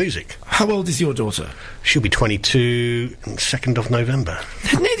College of Music. How old is your daughter? She'll be 22 on 2nd of November.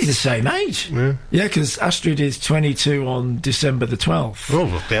 They're nearly the same age. Yeah, because Astrid is 22 on December the 12th.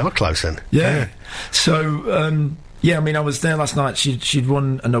 Oh, they are close then. Yeah. So, I mean, I was there last night. She'd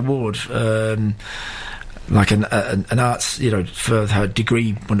won an award, like an arts, for her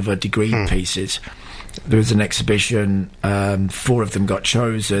degree, one of her degree pieces. There was an exhibition. 4 of them got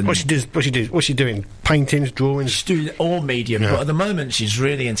chosen. What's she doing? Paintings, drawings? She's doing all medium, but at the moment she's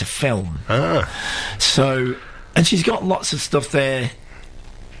really into film. So, and she's got lots of stuff there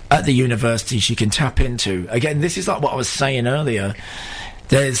at the university she can tap into. Again, this is like what I was saying earlier.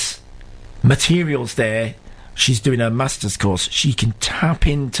 There's materials there. She's doing her master's course. She can tap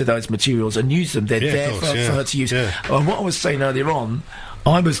into those materials and use them. They're there for her to use. And what I was saying earlier on,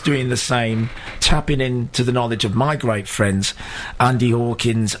 I was doing the same, tapping into the knowledge of my great friends, Andy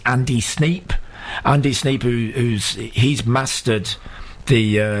Hawkins, Andy Sneap. Andy Sneap, he's mastered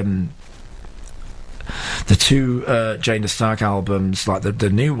the 2 Jane the Stark albums, like the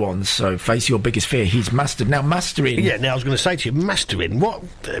new ones, so Face Your Biggest Fear, he's mastered. Now, mastering... Yeah, now I was going to say to you, mastering, what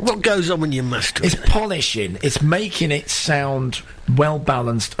goes on when you're mastering? It's polishing, it's making it sound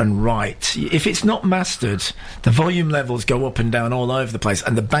well-balanced and right. If it's not mastered, the volume levels go up and down all over the place,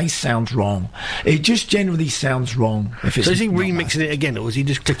 and the bass sounds wrong. It just generally sounds wrong. If it's so is he remixing it again, or is he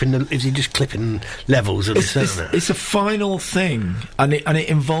just clipping levels of the sound? It's a final thing, and it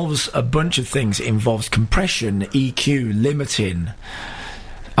involves a bunch of things. It involves compression, EQ, limiting.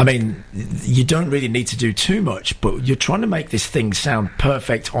 I mean, you don't really need to do too much, but you're trying to make this thing sound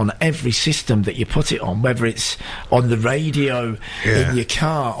perfect on every system that you put it on, whether it's on the radio, in your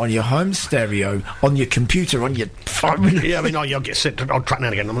car, on your home stereo, on your computer, on your phone. Yeah, I mean, I'll get set on track now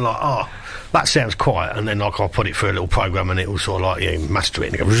and again, I'm like, that sounds quiet, and then like I'll put it through a little program and it will sort of like master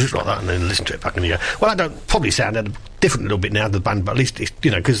it and go like that, and then listen to it back and you go, well, I don't probably sound different a little bit now the band, but at least it's,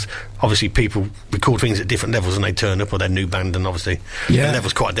 because obviously people record things at different levels and they turn up, or their new band, and obviously the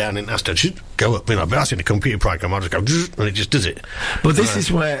level's quite down and has to go up, but that's in a computer program. I'll just go and it just does it. But this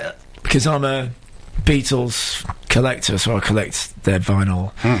is where, because I'm a Beatles collector, so I collect their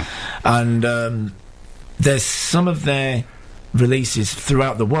vinyl, and there's some of their releases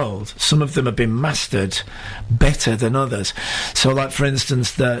throughout the world. Some of them have been mastered better than others. So, like, for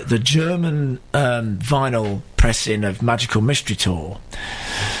instance, the German vinyl pressing of Magical Mystery Tour,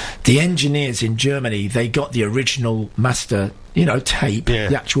 the engineers in Germany, they got the original master, tape,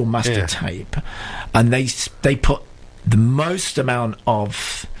 the actual master tape, and they put the most amount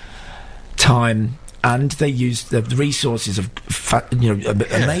of time, and they used the resources of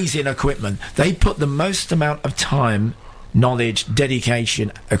amazing equipment. They put the most amount of time knowledge,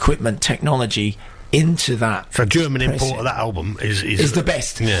 dedication, equipment, technology into that. So German import of that album is the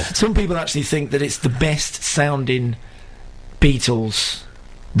best. Yeah. Some people actually think that it's the best sounding Beatles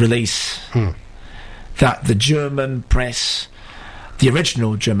release. That the German press, the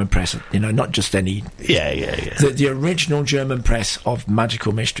original German press, not just any. Yeah. The original German press of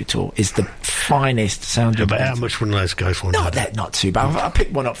Magical Mystery Tour is the finest sounding. But how much would those go for? Not too bad. I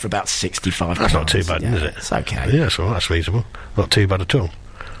picked one up for about £65. That's not too bad, is it? It's okay. Yeah, that's reasonable. Not too bad at all.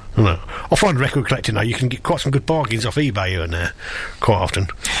 No. I find record collecting now, you can get quite some good bargains off eBay here and there, quite often.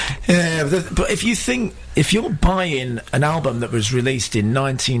 Yeah, but if you're buying an album that was released in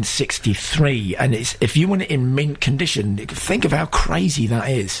 1963 and if you want it in mint condition, think of how crazy that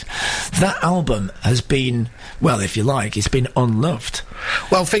is. That album has been, well, if you like, it's been unloved.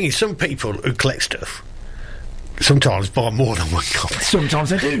 Well, the thing is, some people who collect stuff sometimes buy more than one copy.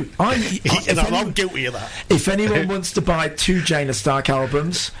 Sometimes I do. I'm guilty of that. If anyone wants to buy 2 Jane Stark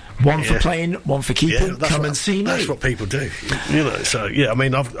albums, one for playing, one for keeping, come and see me. That's what people do. So, I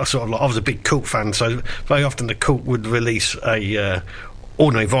mean, I was a big Cult fan, so very often the Cult would release a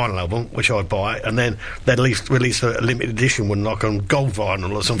ordinary vinyl album, which I'd buy, and then they'd release a limited edition one, like on gold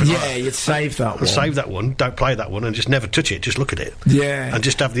vinyl or something like that. Yeah, you'd save that one. Save that one, don't play that one, and just never touch it, just look at it. Yeah. And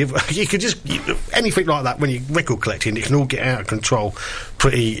just have the... You could just... anything like that, when you're record collecting, it can all get out of control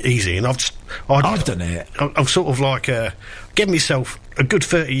pretty easy, and I've done it. I'm sort of like... giving myself a good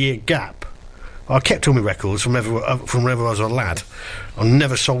 30-year gap. I kept all my records from whenever I was a lad. I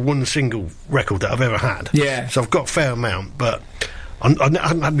never sold one single record that I've ever had. Yeah. So I've got a fair amount, but... I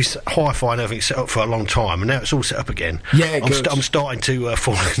hadn't had my hi-fi and everything set up for a long time, and now it's all set up again. Yeah, I'm starting to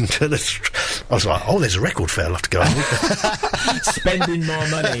fall into the... I was like, there's a record fair I'll have to go on. Spending more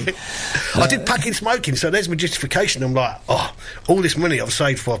money. I did packing smoking, so there's my justification. I'm like, all this money I've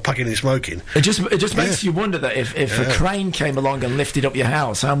saved for packing and smoking. It just makes you wonder that if a crane came along and lifted up your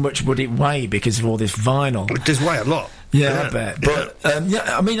house, how much would it weigh because of all this vinyl? It does weigh a lot. Yeah, I bet. But,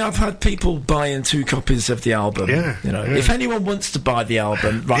 I mean, I've had people buying 2 copies of the album. Yeah. If anyone wants to buy the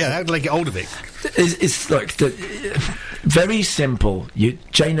album... Right, how do they get hold of it? It's like... very simple.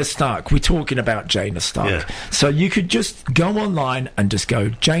 Jane Stark. We're talking about Jane Stark. Yeah. So you could just go online and just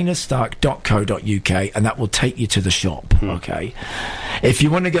go janestark.co.uk and that will take you to the shop, okay? If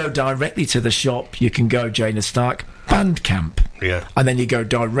you want to go directly to the shop, you can go Jane Stark Bandcamp. Yeah. And then you go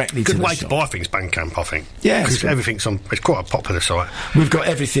directly to the shop. Good way to buy things, Bandcamp, I think. Yeah. Because everything's on... It's quite a popular site. We've got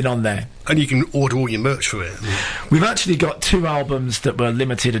everything on there. And you can order all your merch for it. We've actually got 2 albums that were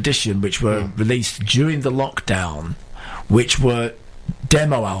limited edition, which were released during the lockdown, which were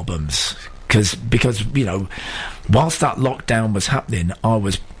demo albums. Because, whilst that lockdown was happening, I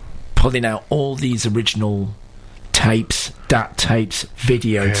was pulling out all these original tapes, DAT tapes,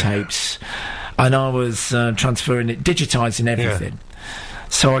 videotapes, and I was transferring it, digitising everything.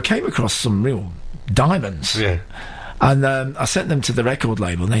 So I came across some real diamonds. Yeah. And I sent them to the record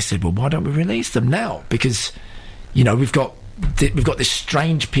label, and they said, well, why don't we release them now? Because, we've got this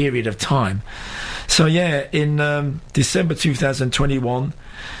strange period of time. So, in December 2021,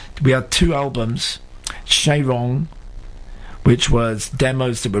 we had 2 albums, Shairong, which was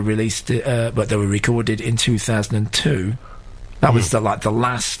demos that were released, but they were recorded in 2002. That was the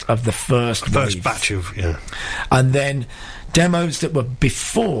last of the first batch of, And then demos that were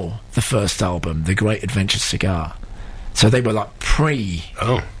before the first album, The Great Adventure Cigar. So they were like pre.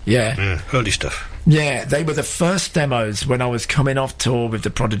 Oh. Yeah. Early stuff. Yeah, they were the first demos when I was coming off tour with The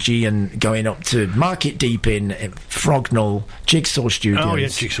Prodigy and going up to Market Deep in Frognall, Jigsaw Studios. Oh, yeah,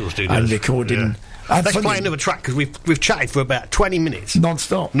 Jigsaw Studios. And recording... Yeah. Let's play another track, because we've chatted for about 20 minutes.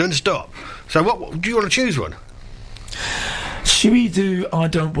 Non-stop. So what do you want to choose one? Should we do I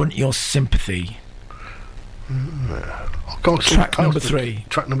Don't Want Your Sympathy? Track number 3.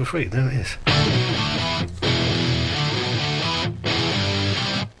 Track number 3, there it is.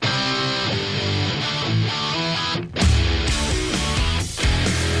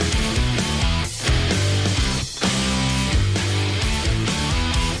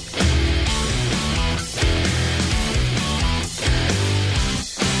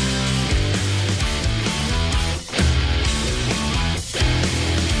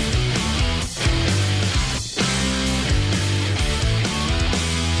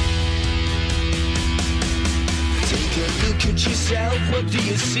 What do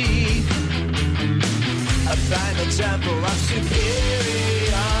you see? A final example of superiority.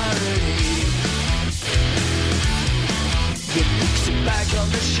 You fix it back on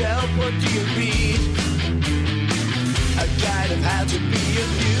the shelf, what do you read? A guide of how to be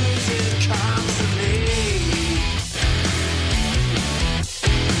abused constantly.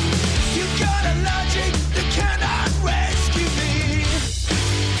 You got a logic that cannot rest.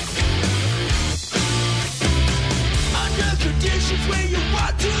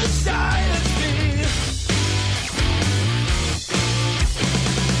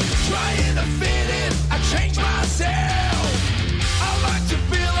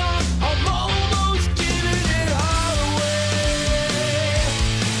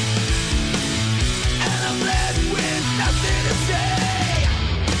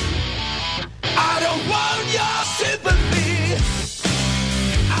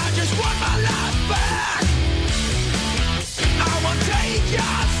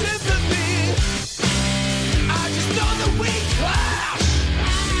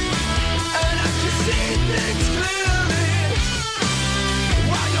 things clearly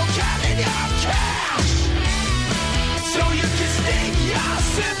while you're counting your cash, so you can stick your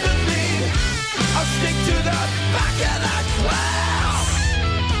sympathy. I'll stick to the back of the class.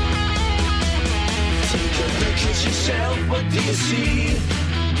 Take a look at yourself, what do you see?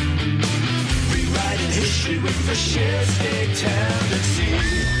 Rewriting history with fascistic tendency.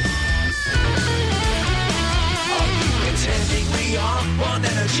 Are you pretending we are one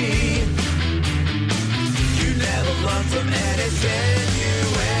energy? You never learn from anything you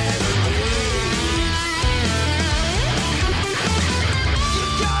ever read. You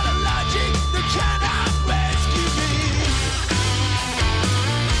got a logic that cannot rescue me.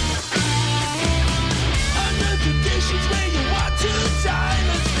 Under conditions where you want to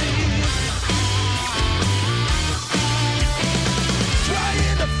silence me.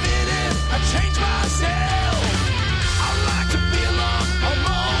 Trying to fit in, I change myself. I like to be alone, I'm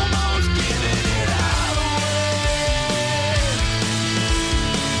almost giving it all away.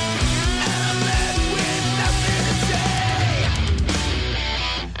 And I'm left with nothing to say.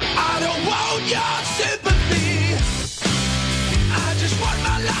 I don't want your sympathy, I just want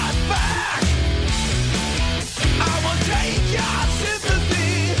my life back. I won't take your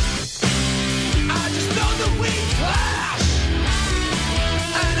sympathy, I just know that we clash.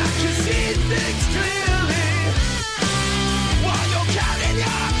 And I can see things clearly while you're counting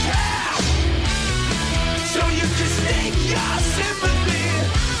your cash, so you can stick your sympathy.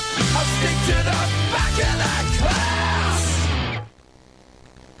 I'll stick to the back of that class.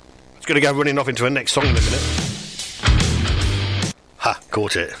 It's going to go running off into a next song in a minute. Ha,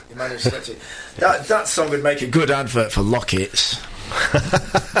 caught it. You managed to catch it. That song would make a good advert for Lockets.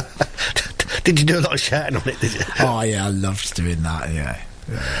 Did you do a lot of shouting on it, did you? Oh, yeah, I loved doing that, yeah.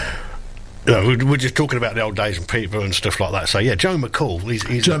 Yeah, we're just talking about the old days and people and stuff like that. So, yeah, Joe McCall. He's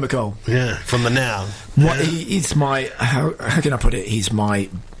Joe McCall. Yeah, from the Now. What, he's my... How can I put it? He's my...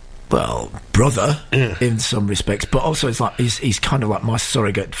 Well, brother in some respects, but also it's like he's kind of like my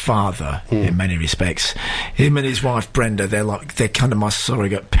surrogate father in many respects. Him and his wife Brenda, they're kind of my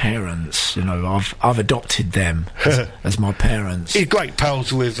surrogate parents. You know, I've adopted them as my parents. He's great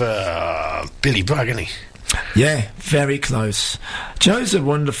pals with Billy Bragg, isn't he? Yeah, very close. Joe's a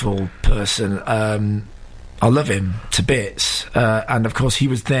wonderful person. I love him to bits, and of course he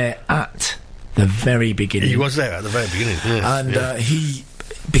was there at the very beginning. He was there at the very beginning, and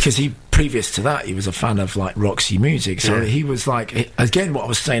because previous to that, he was a fan of, like, Roxy Music, so he was, like, again, what I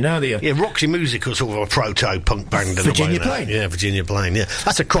was saying earlier... Yeah, Roxy Music was sort of a proto-punk band. Virginia Plain. Yeah, Virginia Plain, yeah.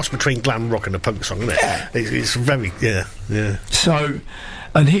 That's a cross between glam rock and a punk song, isn't it? Yeah. It's very... Yeah. So,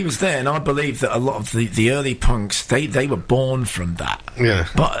 and he was there, and I believe that a lot of the early punks, they were born from that. Yeah.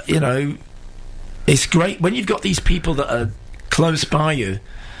 But, you know, it's great when you've got these people that are close by you.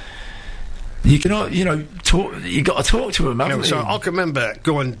 You cannot, you know, talk. You got to talk to them, haven't you? So I can remember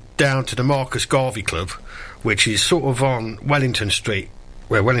going down to the Marcus Garvey Club, which is sort of on Wellington Street,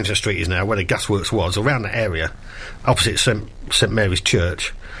 where Wellington Street is now, where the gasworks was, around that area, opposite St Mary's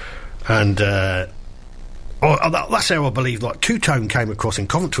Church, and that's how I believe, like, Two Tone came across in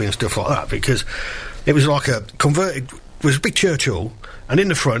Coventry and stuff like that, because it was like a converted, it was a big church hall, and in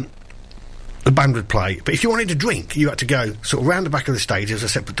the front, the band would play, but if you wanted to drink, you had to go sort of round the back of the stage. There's a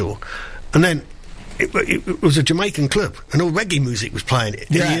separate door. And then it was a Jamaican club, and all reggae music was playing.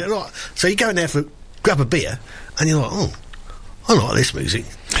 Yeah. So you go in there grab a beer, and you're like, oh, I like this music.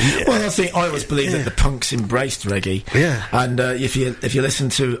 Yeah. Well, I always believe that the punks embraced reggae. Yeah. And if you listen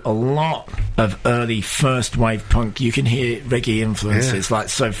to a lot of early first wave punk, you can hear reggae influences. Yeah. Like,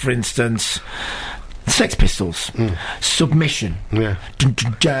 so for instance, Sex Pistols, Submission. Yeah.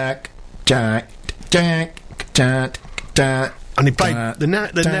 Jack, Jack, Jack, Jack, Jack. And he played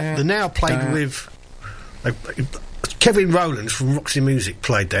the now played with Kevin Rowlands from Roxy Music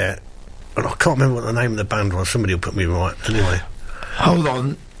played there, and I can't remember what the name of the band was. Somebody will put me right. Anyway, hold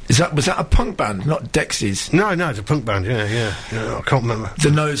on, was that a punk band, not Dexys? No, it's a punk band. Yeah, I can't remember. The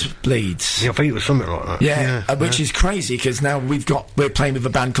Nosebleeds. Yeah, I think it was something like that. Yeah, which is crazy because now we're playing with a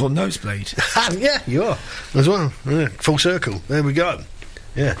band called Nosebleed. Yeah, you are as well. Yeah, full circle. There we go.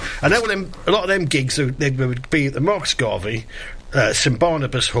 Yeah, and there were a lot of them gigs. They would be at the Marcus Garvey, St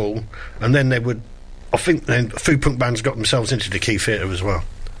Barnabas Hall, and then they would. I think then a few punk bands got themselves into the Key Theatre as well.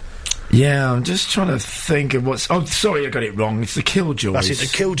 Yeah, I'm just trying to think of what's... Oh, sorry, I got it wrong. It's the Killjoys. That's it, the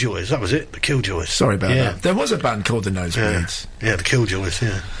Killjoys. That was it, the Killjoys. Sorry about that. There was a band called the Nosebleeds. Yeah, the Killjoys,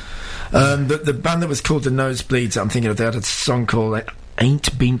 yeah. The band that was called the Nosebleeds, I'm thinking of, they had a song called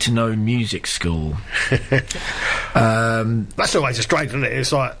Ain't Been to No Music School. That's always a strange, isn't it?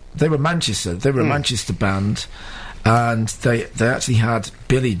 It's like... They were Manchester. They were a Manchester band. And they actually had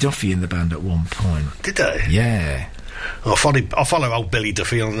Billy Duffy in the band at one point. Did they? Yeah. I follow old Billy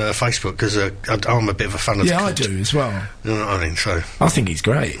Duffy on Facebook because I'm a bit of a fan of the Yeah, I Cult. do as well. You know what I mean? So I think he's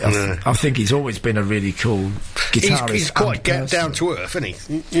great. I think he's always been a really cool guitarist. he's quite down to earth, isn't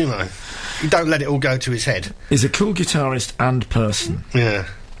he? You know, you don't let it all go to his head. He's a cool guitarist and person. Yeah,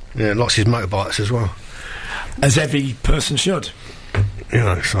 lots of his motorbikes as well. As every person should. You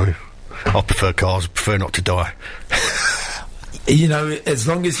know, so I prefer cars. Prefer not to die. You know, as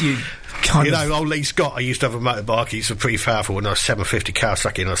long as you. Old Lee Scott, I used to have a motorbike. He used to be pretty powerful when I was 750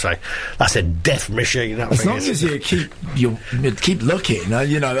 Kawasaki, and I say, that's a death machine. As long as you keep looking,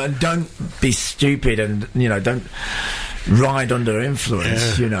 you know, and don't be stupid, and you know, don't ride under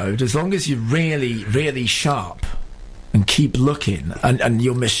influence. You know, as long as you're really, really sharp and keep looking, and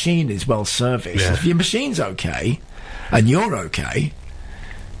your machine is well serviced. If your machine's okay, and you're okay,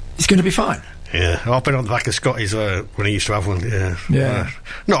 it's going to be fine. Yeah, I've been on the back of Scotty's when he used to have one. Yeah.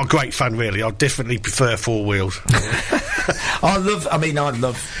 Not a great fan, really. I definitely prefer four wheels. I love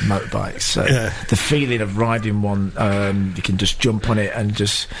motorbikes. So the feeling of riding one, you can just jump on it and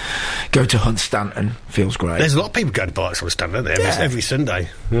just go to Hunstanton. Feels great. There's a lot of people going to bikes on Hunstanton, isn't there? Every Sunday.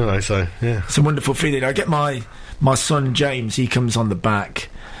 You know, so yeah, it's a wonderful feeling. I get my son James. He comes on the back,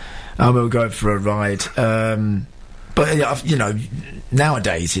 and we'll go for a ride. But you know,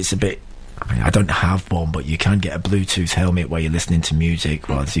 nowadays it's a bit. I mean, I don't have one, but you can get a Bluetooth helmet where you're listening to music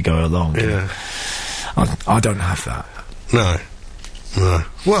while you go along. Yeah. I don't have that. No.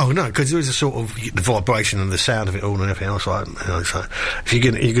 Well, no, because there is a sort of the vibration and the sound of it all and everything else. Like, you know, so if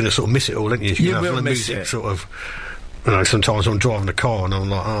you're gonna sort of miss it all, aren't you? You will have miss music it. Sort of. You know, sometimes I'm driving the car and I'm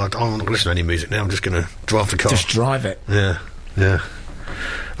like, I'm not going to listen to any music now. I'm just going to drive the car. Just drive it. Yeah.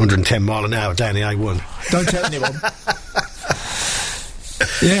 110 mile an hour down the A1. Don't tell anyone.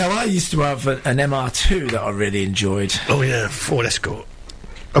 Yeah, well, I used to have an MR2 that I really enjoyed. Oh yeah, Ford Escort.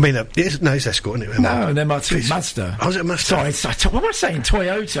 I mean, it's Escort, isn't it? No, an MR2 Mazda. Oh, was it a Mazda? Sorry, what am I saying?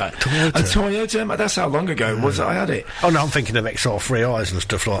 Toyota. A Toyota. That's how long ago it was that I had it. Oh no, I'm thinking of XR3Is and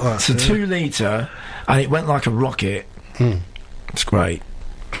stuff like that. It's a 2 litre, and it went like a rocket. It's great.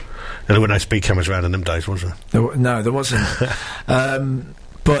 And there were no speed cameras around in them days, was there? No, there wasn't.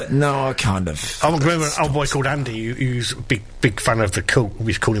 But no, I kind of. I remember an old boy called Andy who's a big fan of the Cult. We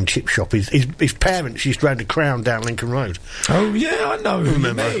used to call him Chip Shop. His parents used to ride the Crown down Lincoln Road. Oh yeah, I know.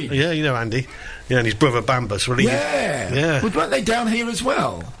 Remember? Yeah, you know Andy. Yeah, and his brother Bambus. Well, yeah. Weren't they down here as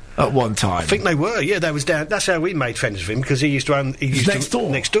well at one time? I think they were. Yeah, they was down. That's how we made friends with him because he used to own. Next door.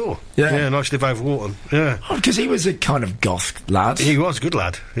 Next door. Yeah, and I used to live over Wharton. Yeah. Oh, because he was a kind of goth lad. He was a good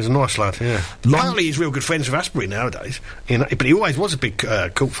lad. He was a nice lad. Yeah. Apparently, he's real good friends with Asbury nowadays. You know, but he always was a big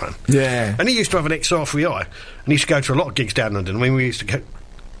Cult fan. Yeah. And he used to have an XR3i, and he used to go to a lot of gigs down London. I mean, we used to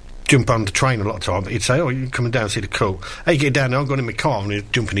jump on the train a lot of time, but he'd say, you're coming down to see the Cult. Hey, get down there, I'm going in my car, and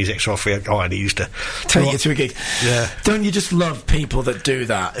he'd jump in his XR3i, and he used to take you to a gig. Yeah. Don't you just love people that do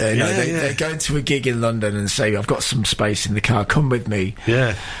that? They go to a gig in London and say, I've got some space in the car, come with me.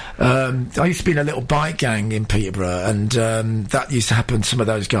 Yeah. I used to be in a little bike gang in Peterborough, and that used to happen. Some of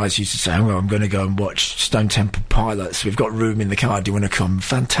those guys used to say, I'm going to go and watch Stone Temple Pilots. We've got room in the car. Do you want to come?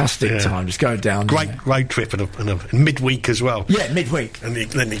 Fantastic time. Just go down. Great road trip and a midweek as well. Yeah, midweek. And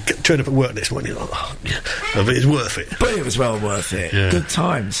then you turn up at work next morning, you're like, but it's worth it. But it was well worth it. Yeah. Good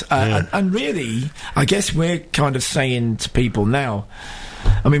times. And really, I guess we're kind of saying to people now,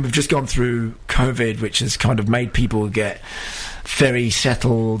 I mean, we've just gone through COVID, which has kind of made people get very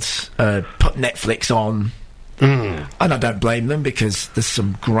settled, put Netflix on, and I don't blame them because there's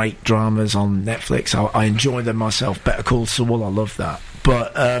some great dramas on Netflix. I enjoy them myself. Better Call Saul, I love that.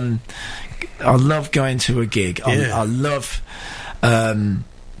 But I love going to a gig. I love.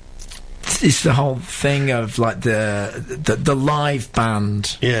 It's the whole thing of like the live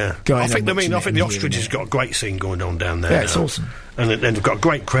band. Yeah, going I think the Ostrich has it. got a great scene going on down there. Yeah, it's awesome. And they've got a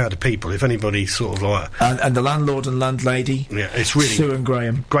great crowd of people. If anybody sort of like and the landlord and landlady. Yeah, it's really Sue and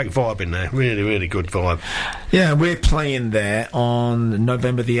Graham. Great vibe in there. Really, really good vibe. Yeah, we're playing there on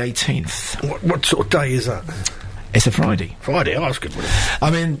November the 18th. What sort of day is that? It's a Friday. Friday, that's good. I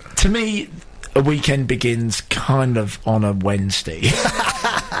mean, to me, a weekend begins kind of on a Wednesday.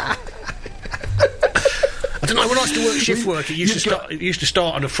 I don't know, when I used to work shift work, it used to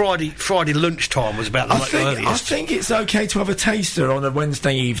start on a Friday lunchtime was about the earliest. I think it's okay to have a taster on a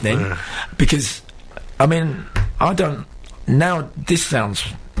Wednesday evening, because, I mean, now this sounds,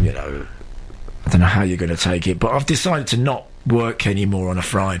 I don't know how you're going to take it, but I've decided to not work anymore on a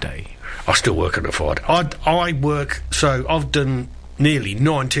Friday. I still work on a Friday. I work, so I've done nearly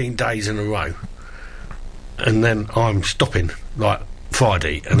 19 days in a row, and then I'm stopping, like,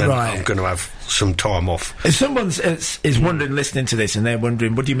 Friday, and then I'm going to have some time off. If someone is wondering, listening to this, and they're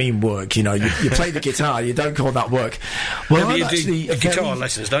wondering, what do you mean work? You know, you play the guitar, you don't call that work. Well, Yeah, I'm you actually do guitar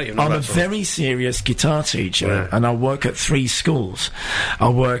lessons, don't you? I'm a very serious guitar teacher, Yeah. and I work at 3 schools. I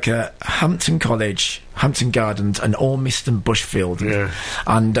work at Hampton College, Hampton Gardens, and Ormiston Bushfield. Yeah.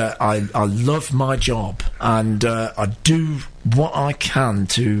 And I love my job, and I do what I can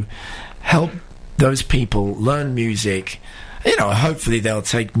to help those people learn music. You know, hopefully they'll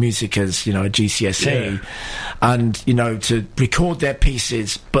take music as, you know, a GCSE, and, you know, to record their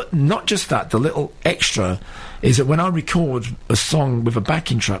pieces. But not just that, the little extra is that when I record a song with a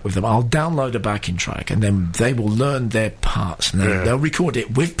backing track with them, I'll download a backing track, and then they will learn their parts, and they'll record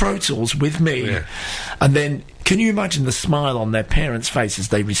it with Pro Tools, with me, and then can you imagine the smile on their parents' face as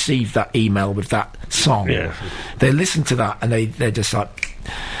they receive that email with that song? Yeah. They listen to that, and they're just like,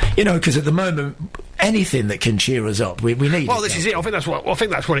 you know, because at the moment, anything that can cheer us up, we need. Well, this is it. I think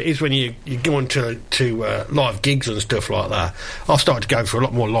that's what it is when you go on to live gigs and stuff like that. I've started to go for a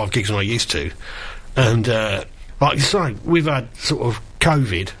lot more live gigs than I used to, and like you say, we've had sort of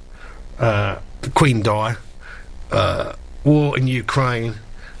COVID, the Queen die, war in Ukraine,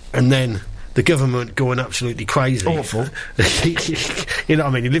 and then the government going absolutely crazy. Awful. You know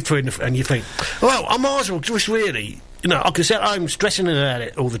what I mean? You live through it and you think, well, I might as well just really, you know, I could sit at home stressing about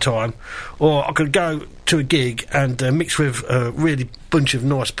it all the time, or I could go to a gig and mix with a really bunch of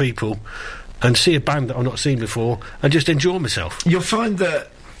nice people and see a band that I've not seen before and just enjoy myself. You'll find that,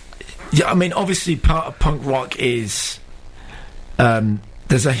 yeah, I mean, obviously part of punk rock is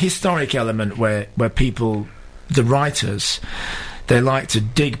there's a historic element where people, the writers, they like to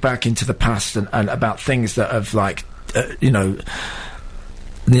dig back into the past and about things that have, like, you know,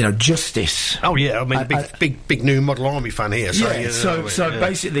 justice. Oh yeah, I mean, big new Model Army fan here. So, yeah, so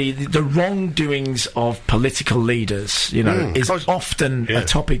basically, the wrongdoings of political leaders, you know, is often a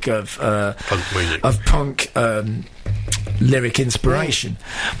topic of punk music, of punk lyric inspiration.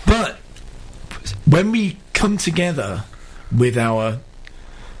 But when we come together with our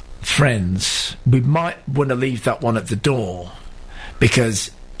friends, we might want to leave that one at the door. Because,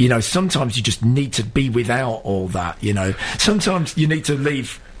 you know, sometimes you just need to be without all that, you know. Sometimes you need to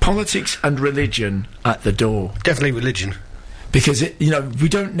leave politics and religion at the door. Definitely religion. Because, you know, we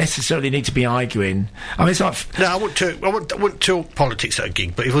don't necessarily need to be arguing. I mean, it's like... No, I wouldn't talk politics at a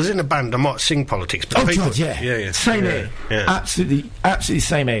gig, but if I was in a band, I might sing politics. But God, yeah. Same here. Yeah. Absolutely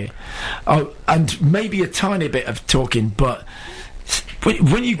same here. Oh, and maybe a tiny bit of talking, but...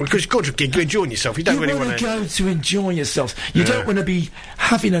 When you because you go to a gig, you're enjoying yourself. You don't really want to go to enjoy yourself. You don't want to be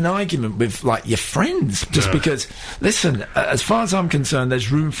having an argument with, like, your friends just because. Listen, as far as I'm concerned,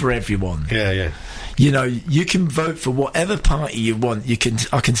 there's room for everyone. Yeah. You know, you can vote for whatever party you want.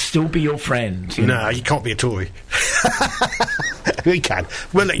 I can still be your friend. No, you can't be a Tory. We can.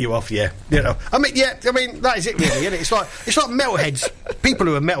 We'll let you off. Yeah. You know. I mean, that is it, really. Isn't it? It's like metalheads. People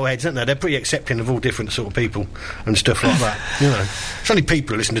who are metalheads, aren't they? They're pretty accepting of all different sort of people and stuff like that. You know, it's only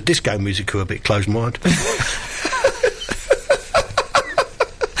people who listen to disco music who are a bit closed-minded.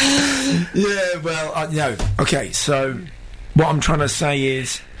 Yeah. Well, no. Okay. So, what I'm trying to say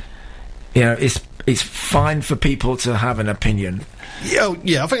is, you know, it's fine for people to have an opinion. Yeah,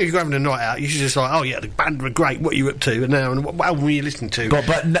 I think if you're having a night out, you should just like, oh yeah, the band were great. What are you up to? And now, and what album were you listening to?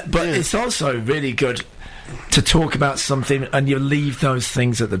 But it's also really good to talk about something, and you leave those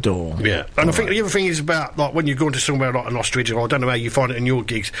things at the door. Yeah, and I think the other thing is about, like, when you're going to somewhere like an ostrich, or I don't know how you find it in your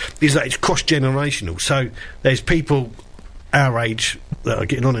gigs, is that it's cross-generational. So there's people our age that are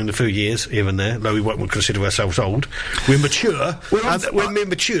getting on in a few years, here and there, though we won't consider ourselves old. We're mature. When we're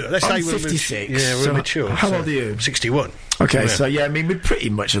mature, let's say we're 56. Yeah, we're mature. How old are you? 61. Okay, so I mean, we're pretty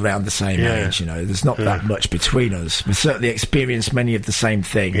much around the same age, you know. There's not that much between us. We've certainly experienced many of the same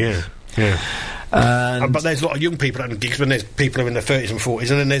things. Yeah. But there's a lot of young people at the gigs, when there's people who are in their 30s and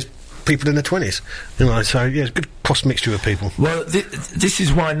 40s, and then there's people in their 20s. You know, so yeah, it's a good cross mixture of people. Well, this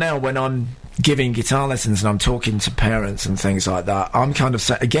is why now, when I'm giving guitar lessons and I'm talking to parents and things like that, I'm kind of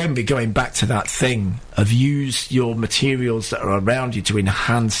again, we're going back to that thing of use your materials that are around you to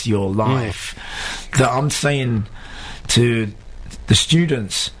enhance your life. That I'm saying to the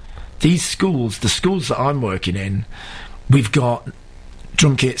students, the schools that I'm working in, we've got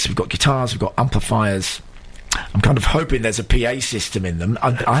drum kits, we've got guitars, we've got amplifiers. I'm kind of hoping there's a PA system in them.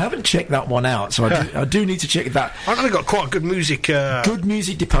 I haven't checked that one out, so I do need to check that. I've only got quite a good music... good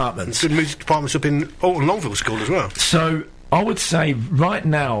music departments. Good music departments up in Alton Longville School as well. So, I would say right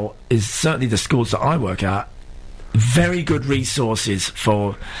now is certainly the schools that I work at, very good resources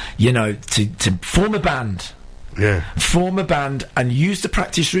for, you know, to form a band. Yeah. Form a band and use the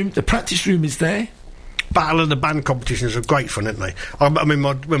practice room. The practice room is there. Battle of the Band competitions are great fun, aren't they? I mean,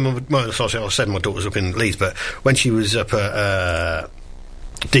 I said my daughter's up in Leeds, but when she was up at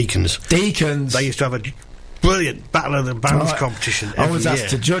Deacons, they used to have a brilliant Battle of the Bands competition every I was asked year.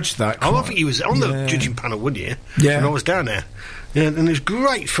 to judge that. I think he was on the judging panel, wouldn't you? Yeah. When I was down there. Yeah, and it was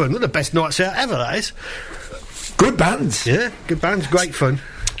great fun. One of the best nights out ever, that is. Good bands. Yeah, good bands, great fun.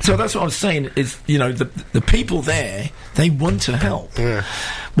 So that's what I was saying, is, you know, the people there, they want to help. Yeah.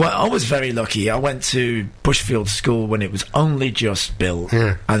 Well, I was very lucky. I went to Bushfield School when it was only just built,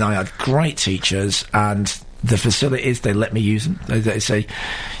 and I had great teachers, and the facilities, they let me use them. They say,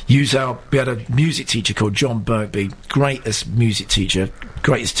 we had a music teacher called John Birkby, greatest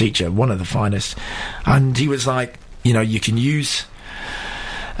teacher, one of the finest, and he was like, you know, you can use...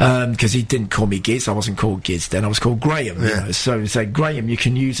 because he didn't call me Gizz, I wasn't called Gizz then, I was called Graham. You know? So he said, Graham, you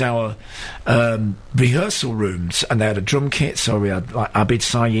can use our rehearsal rooms, and they had a drum kit. So we had like Abid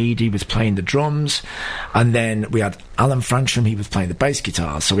Saeed, he was playing the drums, and then we had Alan Frantram, he was playing the bass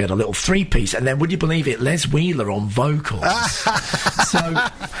guitar. So we had a little 3-piece, and then would you believe it, Les Wheeler on vocals.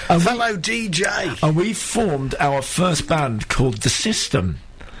 Fellow DJ. And we formed our first band called The System.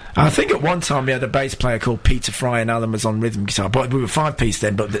 I think at one time we had a bass player called Peter Fry, and Alan was on rhythm guitar. But we were 5-piece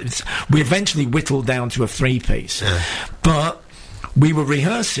then, but we eventually whittled down to a 3-piece. Yeah. But we were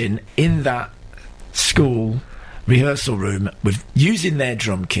rehearsing in that school rehearsal room with using their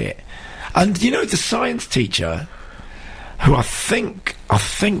drum kit. And you know, the science teacher, who I think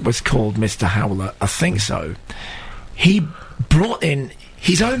was called Mr. Howler, I think so, he brought in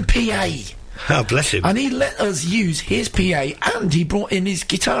his own PA. Oh, bless him. And he let us use his PA, and he brought in his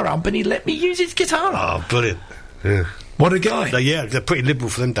guitar amp, and he let me use his guitar amp. Oh, brilliant. Yeah. What a guy. They're pretty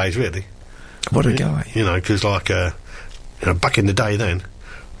liberal for them days, really. What a guy. You know, because, like, back in the day then,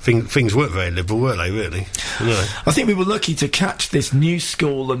 things weren't very liberal, were they, really? You know? I think we were lucky to catch this new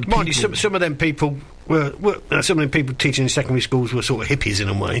school, and mind you, some of them people some of them people teaching in secondary schools were sort of hippies in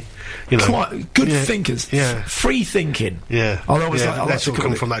a way, you know. Quite good thinkers, free thinking. Yeah, I always they sort of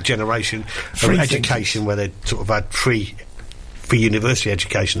come from that generation of education where they sort of had free university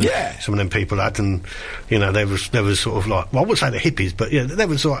education. Yeah, some of them people had, and you know, there was sort of like, well, I wouldn't say the hippies, but yeah, there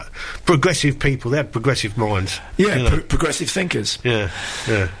was like progressive people. They had progressive minds. Yeah, you know? Progressive thinkers. Yeah.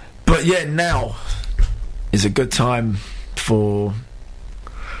 But yeah, now is a good time for,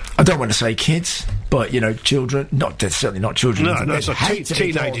 I don't want to say kids, but, you know, children. Certainly not children. No, it's like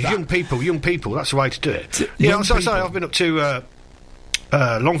teenagers, young people. That's the way to do it. As I say, I've been up to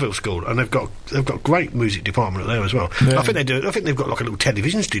Longville School, and they've got a great music department there as well. Yeah. I think they've got like a little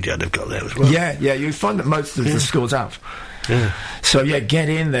television studio they've got there as well. Yeah. You find that most of the schools have. Yeah. So yeah, get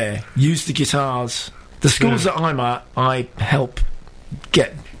in there, use the guitars. The schools that I'm at, I help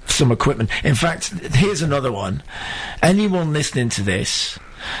get some equipment. In fact, here's another one. Anyone listening to this,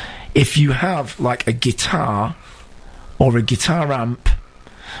 if you have like a guitar or a guitar amp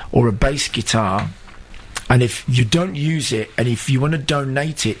or a bass guitar, and if you don't use it, and if you want to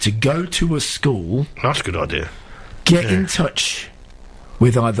donate it to go to a school, that's a good idea. Get in touch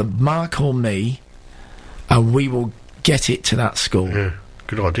with either Mark or me, and we will get it to that school. Yeah.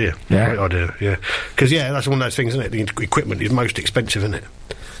 Good idea. Yeah. Great idea, yeah. Because, that's one of those things, isn't it? The equipment is most expensive, isn't it?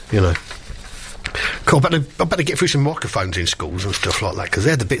 You know. Cool, I better get through some microphones in schools and stuff like that, because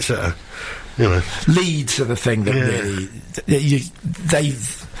they're the bits that are, you know... Leads are the thing that really...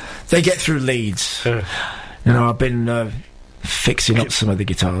 They get through leads. Yeah. You know, I've been... fixing up some of the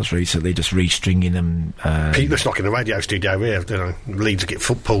guitars recently, just restringing them. It's like in the radio studio here, you know, leads get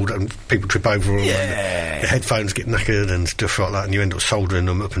pulled and people trip over them, and the headphones get knackered and stuff like that, and you end up soldering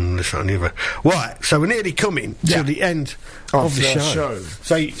them up and this, that and the other. Right, so we're nearly coming to the end of the show.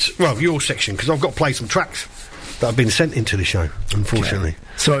 So, your section, because I've got to play some tracks that have been sent into the show, unfortunately. Okay.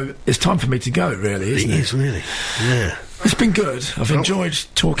 So it's time for me to go, really, isn't it? It is, really, yeah. It's been good. I've enjoyed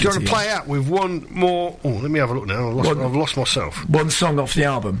talking to you. Do you want to play out with one more... Oh, let me have a look now. I've lost myself. One song off the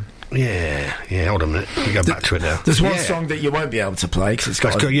album. Yeah, hold on a minute. We go back to it now. There's one song that you won't be able to play, because it's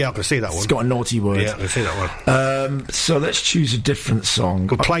got... I can see that one. It's got a naughty word. Yeah, I can see that one. So let's choose a different song.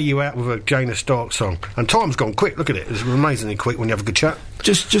 We'll play you out with a Jana Stark song. And time's gone quick, look at it. It's amazingly quick when you have a good chat.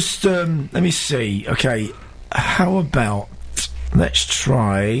 Just let me see. Okay, how about... Let's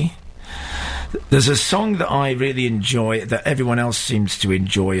try... There's a song that I really enjoy that everyone else seems to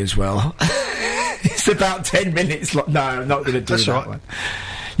enjoy as well. It's about 10 minutes long. No, I'm not going to do that one.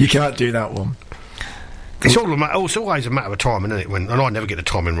 You can't do that one. It's always a matter of timing, isn't it? And I never get the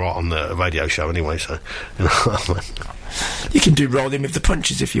timing right on the radio show anyway, so... You can do Rolling with the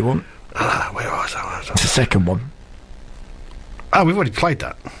Punches if you want. Where was I? It's the second one. Oh, we've already played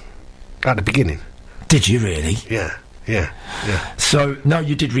that. At the beginning. Did you really? Yeah. Yeah. So no,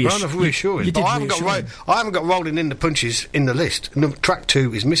 you did Rather reassuring. You But did I haven't got rolling in the punches in the list. No, track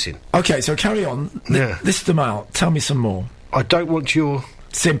 2 is missing. Okay, so carry on. List them out. Tell me some more. I don't want your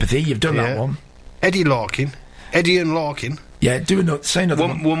Sympathy. You've done that one. Eddie and Larkin. Yeah, say another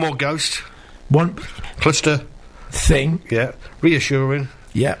one. One more ghost. One Cluster. thing. Yeah. Reassuring.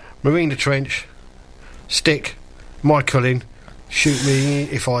 Yeah. Marina Trench. Stick. My Cullen. Shoot me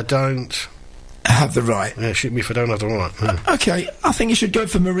if I don't. Have the right. Yeah, shoot me if I don't have the right. Yeah. Okay, I think you should go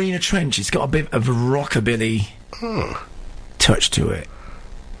for Marina Trench. It's got a bit of a rockabilly touch to it.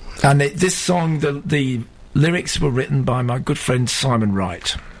 And this song, the lyrics were written by my good friend Simon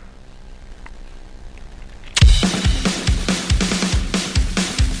Wright.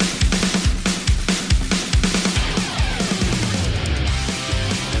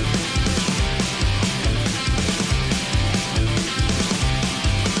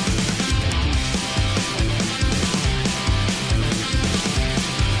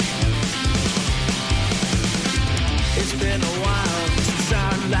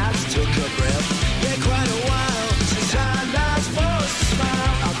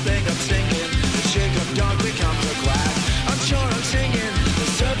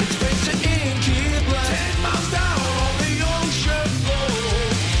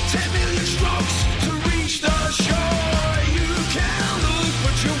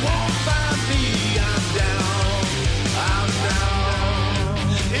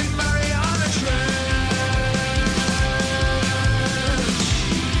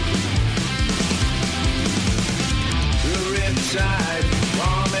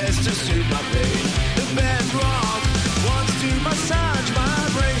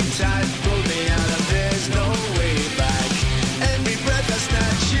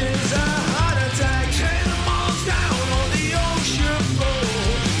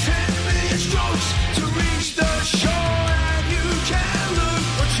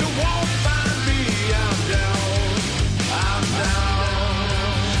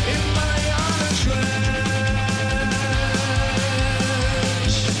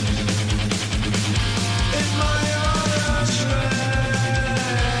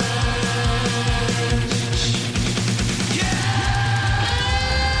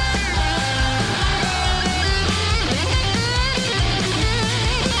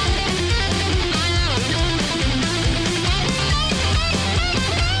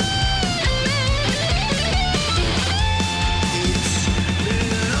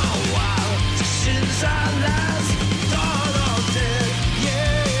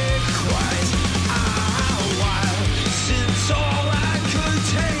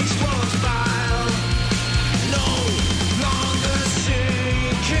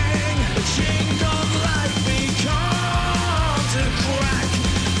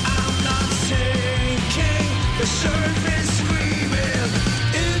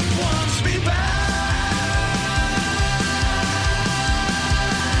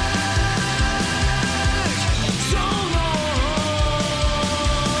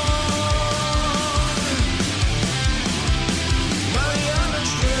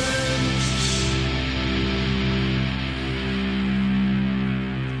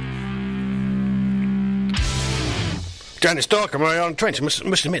 It's dark, I'm on Trench. I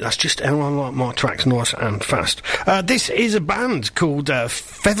must admit, that's just how I like my tracks, nice and fast. This is a band called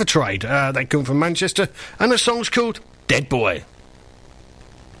Feather Trade. They come from Manchester, and the song's called Dead Boy.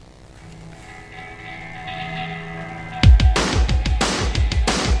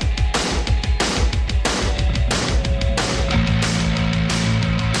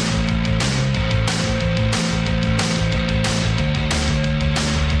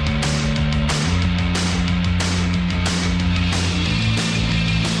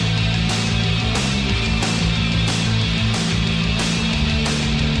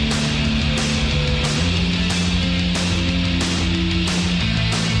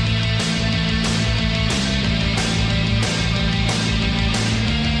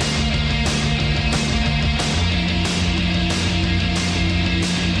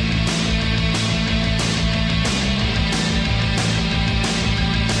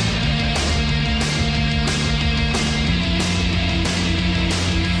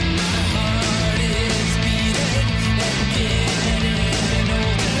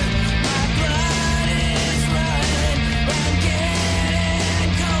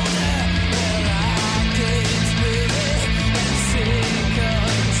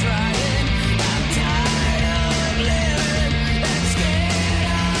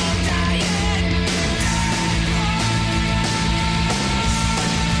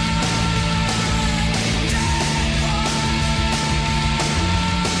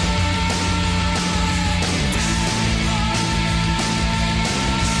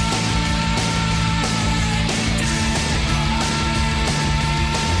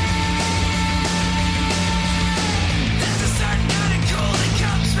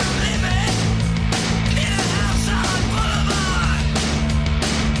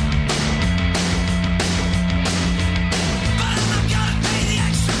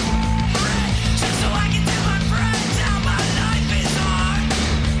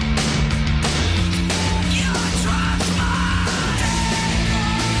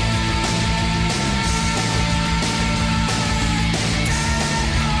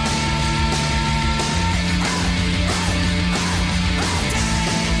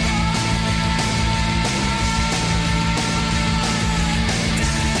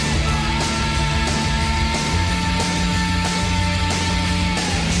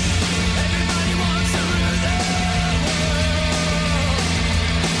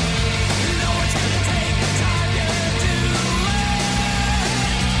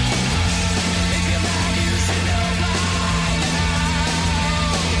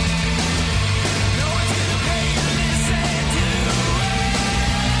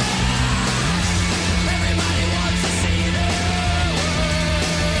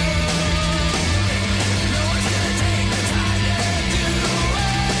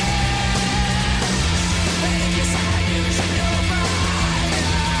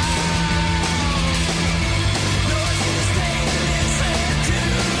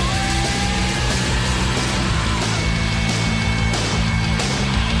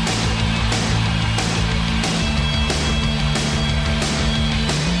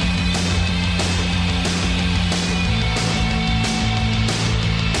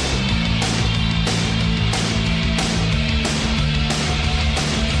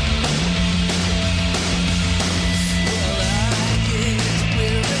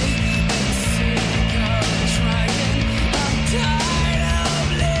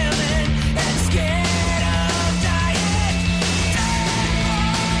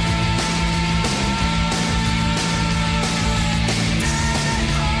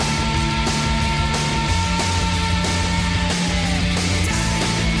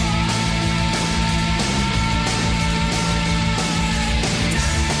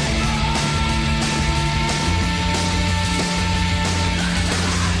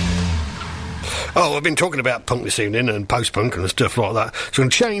 Oh, I've been talking about punk this evening and post-punk and stuff like that. So I'm going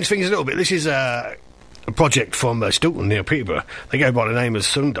to change things a little bit. This is a project from Stilton near Peterborough. They go by the name of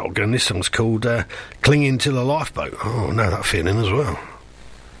Sundog, and this song's called Clinging to the Lifeboat. Oh, I know that feeling as well.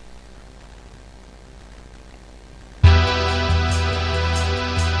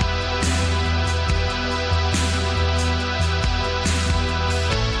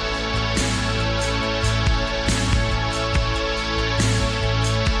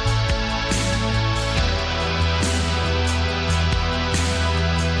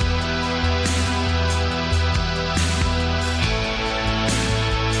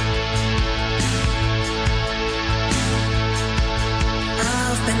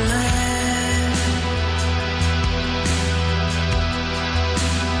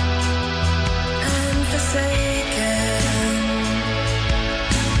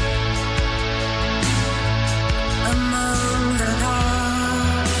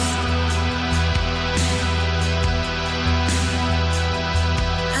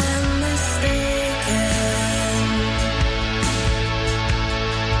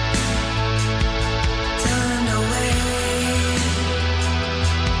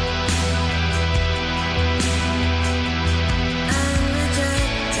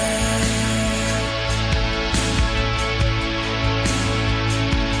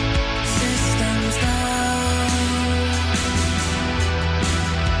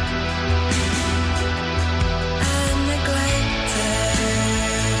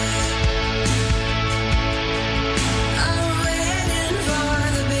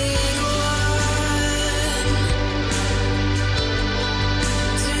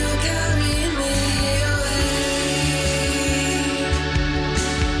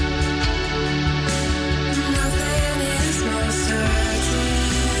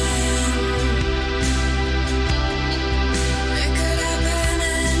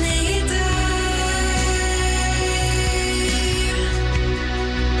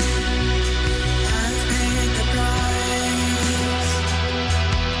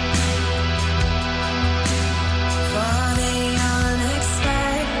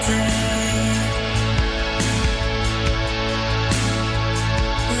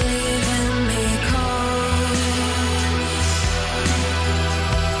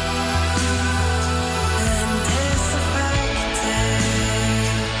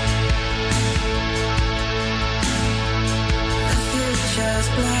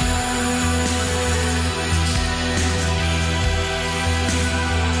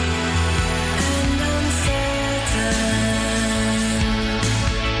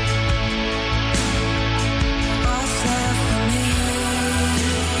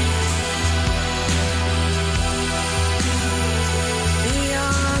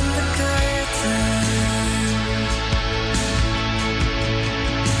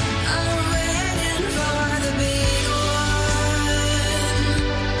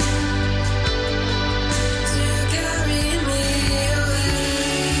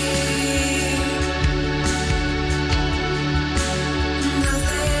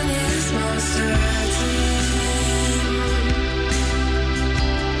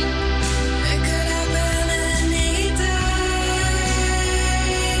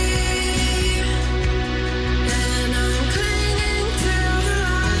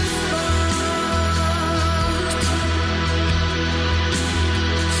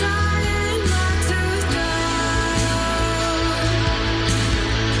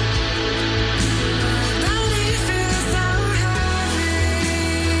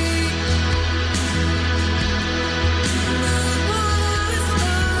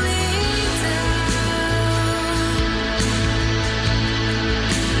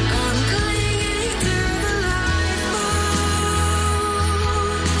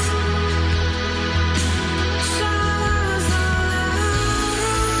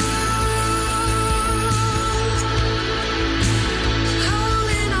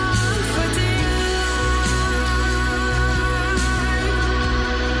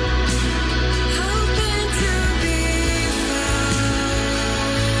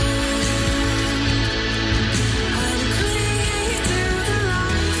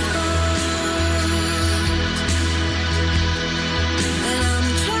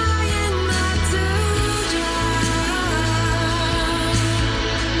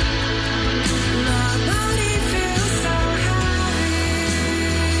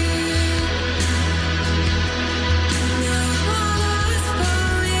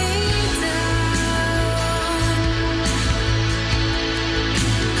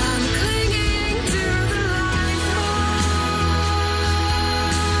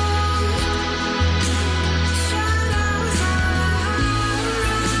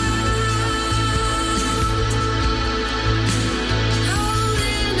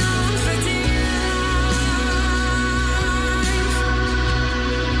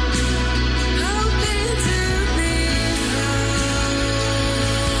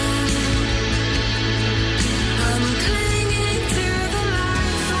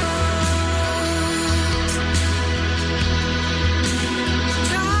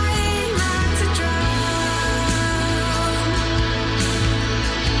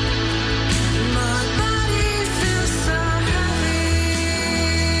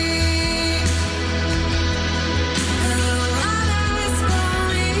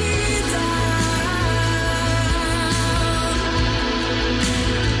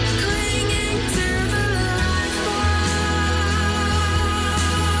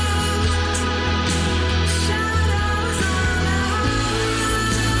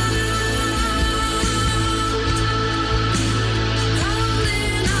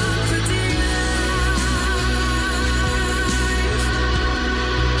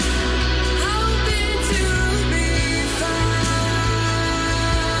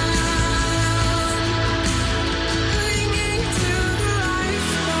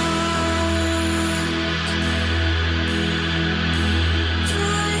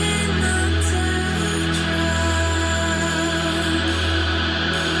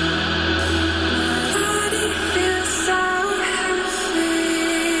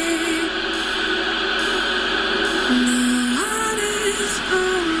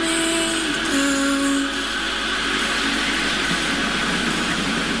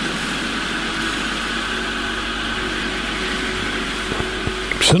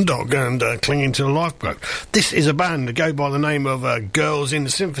 Sundog and Clinging to the Lifeboat. This is a band that go by the name of Girls in the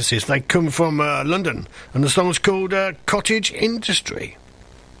Synthesis. They come from London, and the song's called Cottage Industry.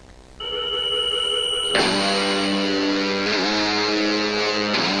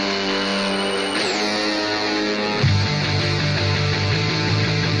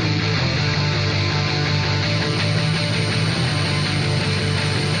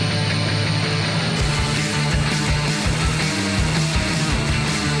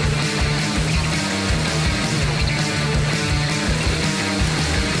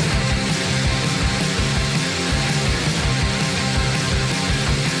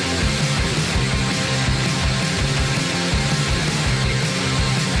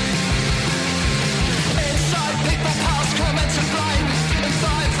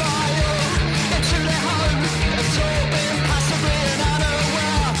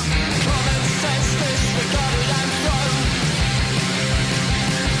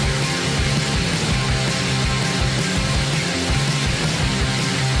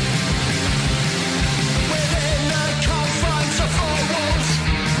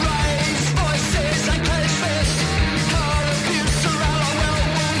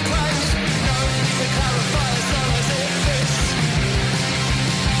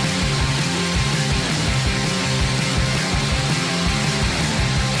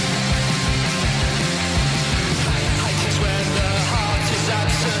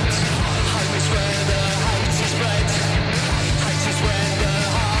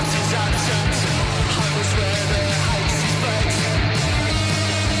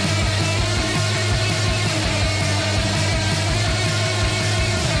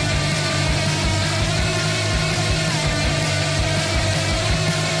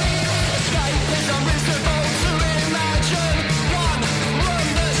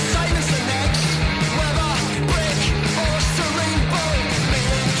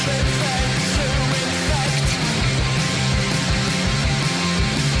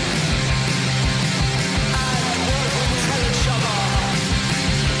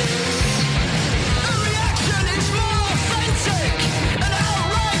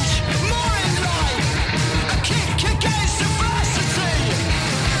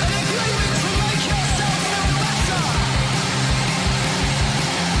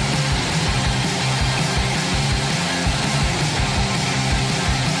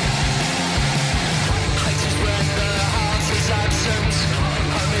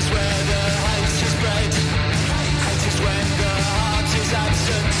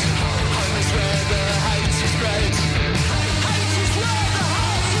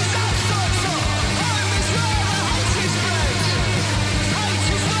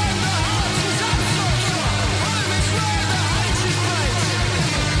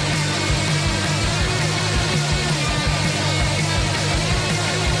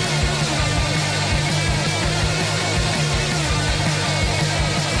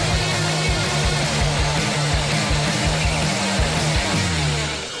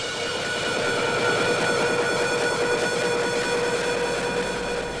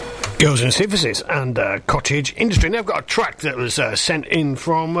 Girls in Synthesis and Cottage Industry. And they've got a track that was sent in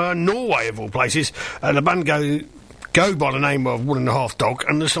from Norway, of all places. The band go by the name of 1.5 Dog,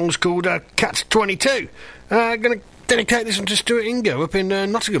 and the song's called Cat's 22. Going to dedicate this one to Stuart Ingo up in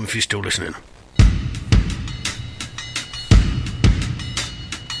Nottingham, if you're still listening.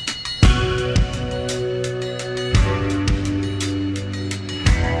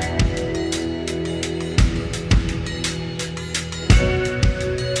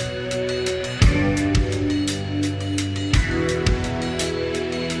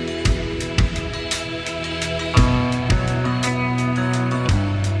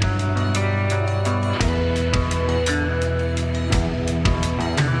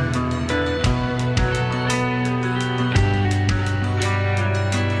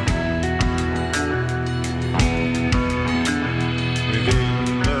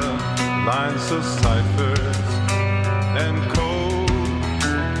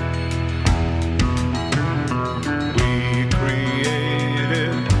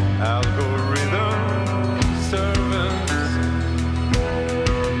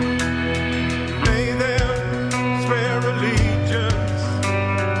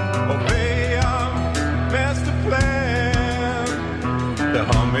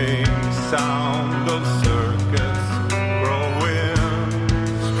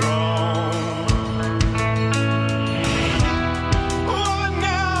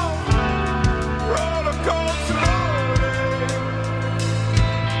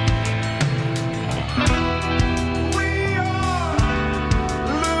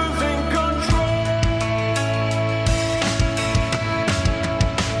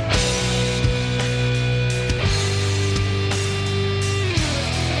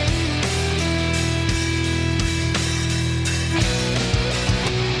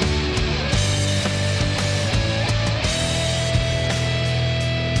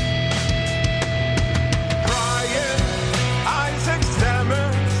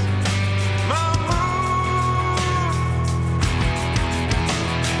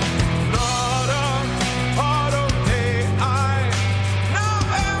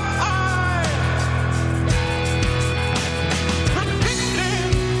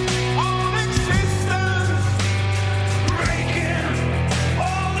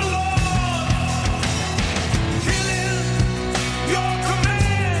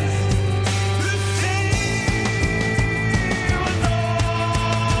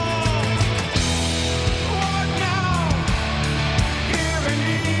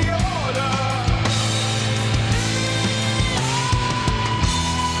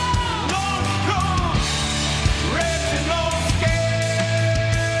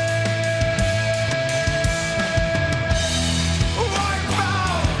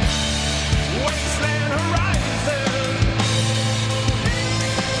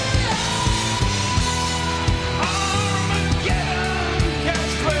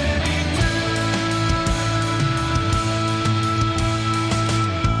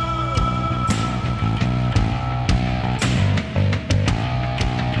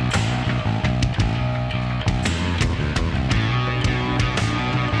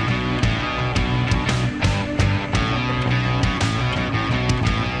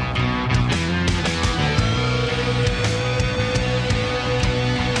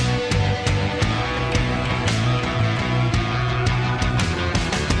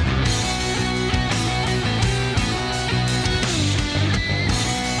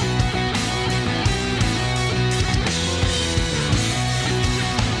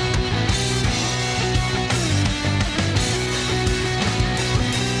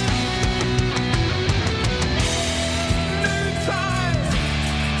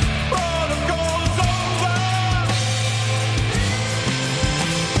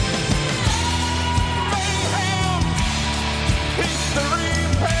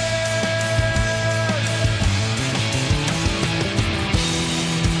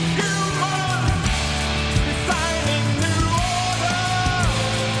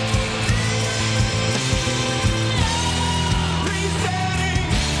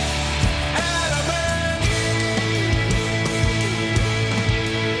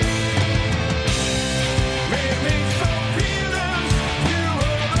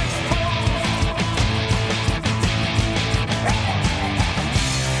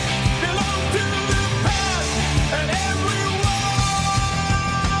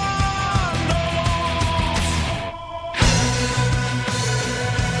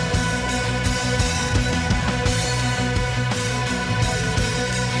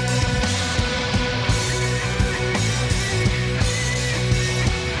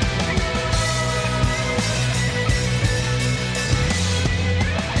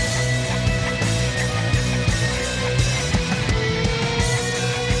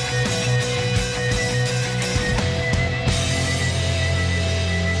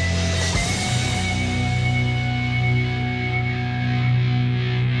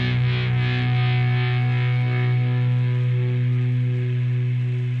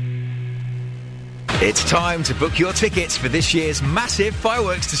 It's time to book your tickets for this year's massive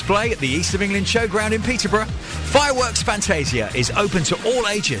fireworks display at the East of England Showground in Peterborough. Fireworks Fantasia is open to all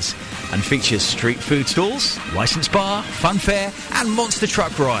ages and features street food stalls, licensed bar, fun fair and monster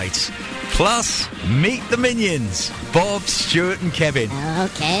truck rides. Plus, meet the Minions, Bob, Stuart and Kevin.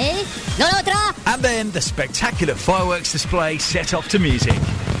 Okay. No otra! And then the spectacular fireworks display set off to music.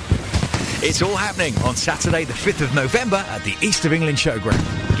 It's all happening on Saturday the 5th of November at the East of England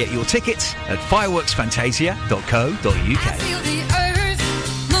Showground. Get your tickets at fireworksfantasia.co.uk.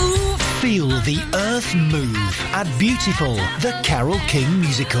 Feel the earth move at Beautiful, the Carole King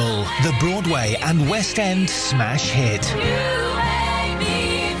musical, the Broadway and West End smash hit.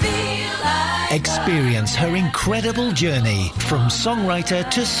 Experience her incredible journey from songwriter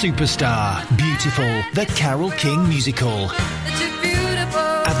to superstar. Beautiful, the Carole King musical.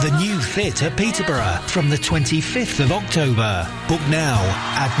 At the New Theatre Peterborough from the 25th of October. Book now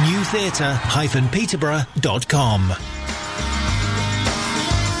at newtheatre-peterborough.com.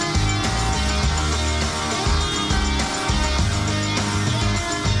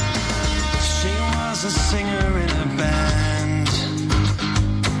 She was a singer in a band.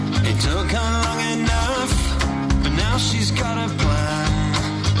 It took her long enough, but now she's got a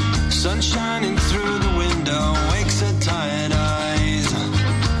plan. Sun shining through the window wakes her tired eyes,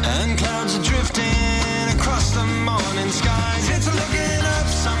 and clouds are drifting across the morning skies. It's looking up,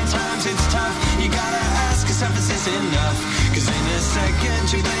 sometimes it's tough. You gotta ask yourself, is this enough? 'Cause in a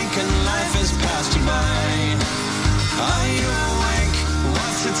second you blink and life has passed you by. Are you awake?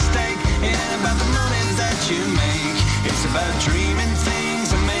 What's at stake? It ain't about the money that you make. It's about dreaming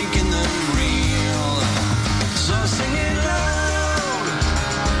things and making them real. So sing it loud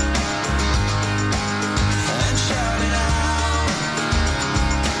and shout it out.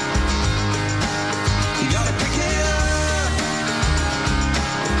 You gotta pick it up.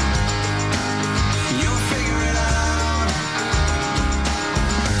 You'll figure it out.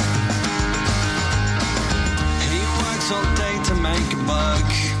 He works all day to make a buck.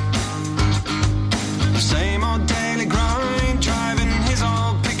 Same old daily grind, driving his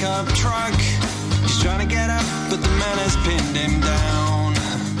old pickup truck. He's trying to get up, but the man has pinned him down.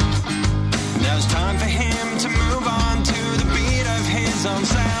 Now it's time for him to move on to the beat of his own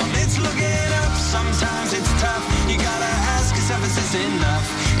sound. It's looking up, sometimes it's tough. You gotta ask yourself, is this enough?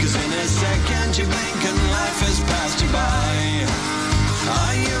 'Cause in a second you blink and life has passed you by.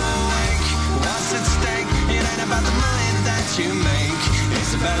 Are you awake? What's at stake? It ain't about the money that you make.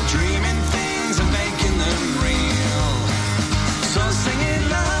 It's about dreaming things and making them real. So sing it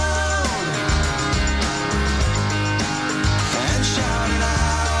loud and shout it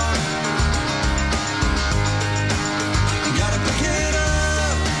out. You gotta pick it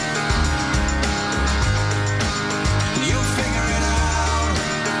up. You'll figure it out.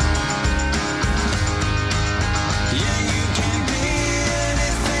 Yeah, you can be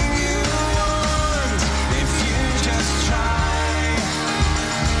anything you want if you just try.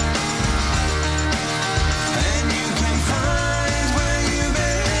 And you can find where you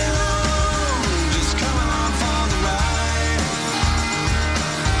belong. Just come along for the ride.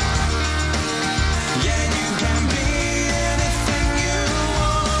 Yeah, you can be anything you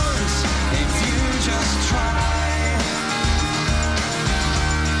want if you just try.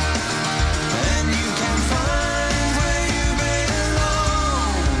 And you can find where you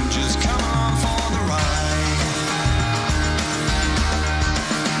belong. Just come along for the ride.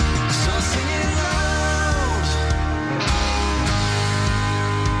 So sing it loud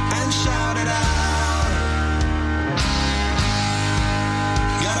and shout it out.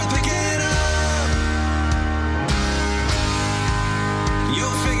 You gotta pick it up.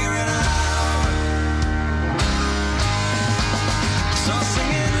 You'll figure it out. So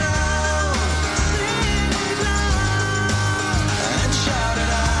sing it loud and shout it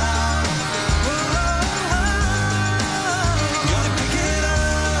out. You gotta pick it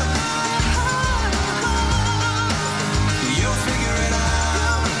up. You'll figure it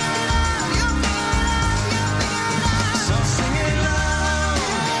out. So sing it loud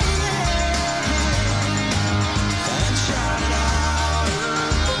and shout it out.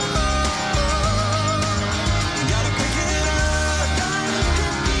 You gotta pick it up.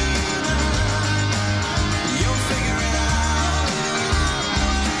 You'll figure it out.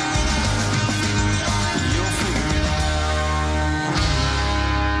 You'll figure it out.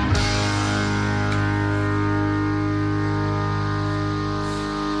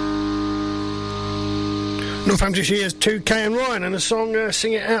 Northamptonshire's 2K and Ryan and a song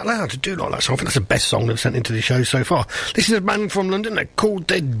Sing It Out Loud. I do like that song. I think that's the best song they've sent into the show so far. This is a band from London. They're called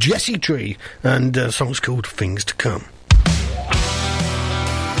the Jessie Tree, and the song's called Things to Come.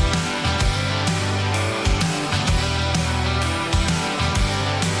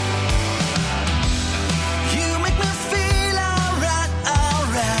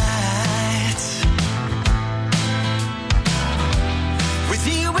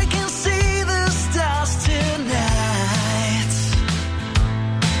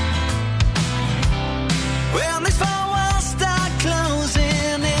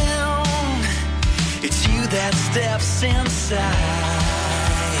 steps inside.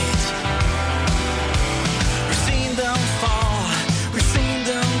 We've seen them fall, we've seen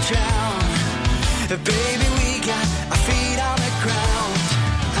them drown. Baby, we got our feet on the ground.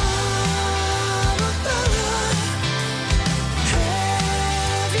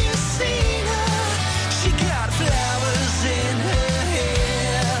 Have you seen her? She got flowers in her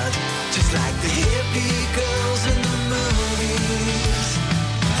head, just like the hippie girls in the movies.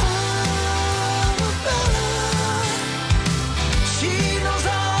 She knows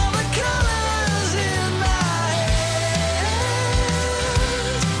all the colors in my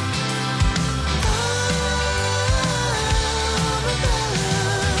head.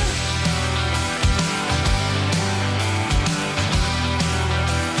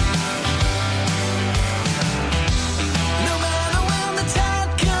 No matter when the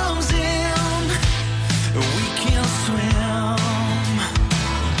tide comes in, we can swim.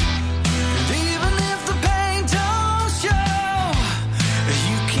 And even if the pain don't show,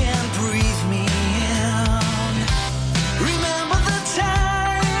 you can breathe me in. Remember the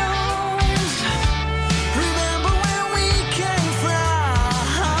times, remember where we came from.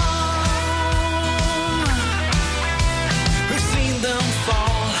 We've seen them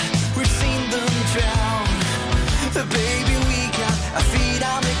fall, we've seen them drown. Baby, we got our feet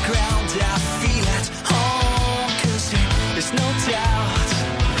on the ground. I feel at home, 'cause there's no doubt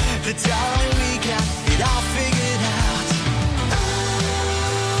that, darling, we got it all figured out.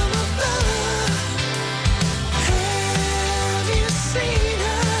 Have you seen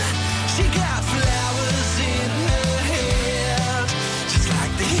her? She got flowers in her head, just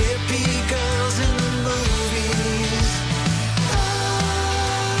like the hippie girls in the movies.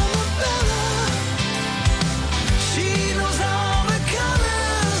 She knows all the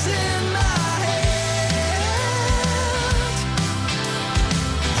colors in my head.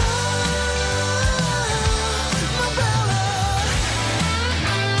 My Bella.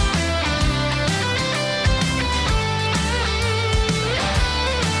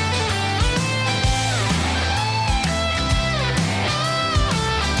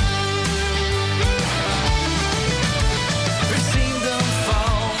 We've seen them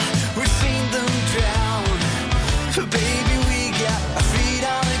fall, we've seen them drown. Baby, we got our feet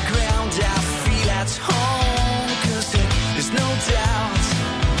on the ground. I feel at home, 'cause there's no doubt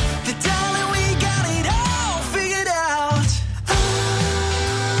that, darling, we got it all figured out.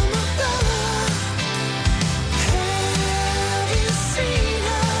 Have you seen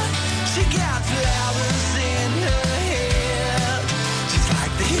her? She got flowers in her head, just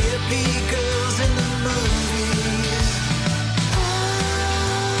like the hippie girls in the movies.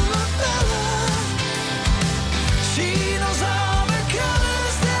 She knows all the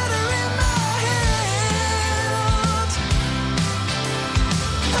colors that are in my head.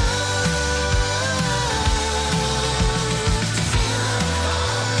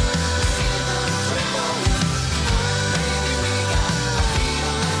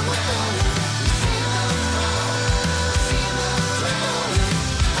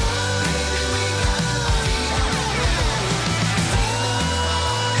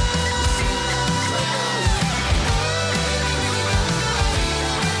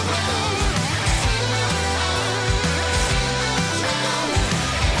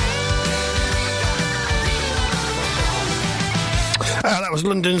 That was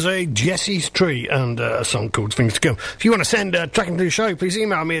London's Jesse's Tree and a song called Things to Come. If you want to send a track into the show, please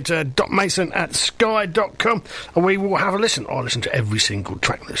email me at docmason@sky.com and we will have a listen. I listen to every single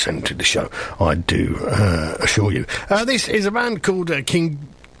track that's sent to the show. I do assure you. This is a band called King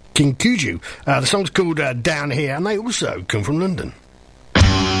Cujo. The song's called Down Here, and they also come from London.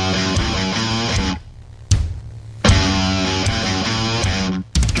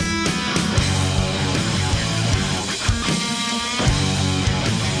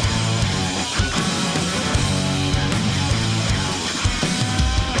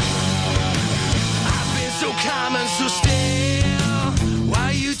 So calm and so still,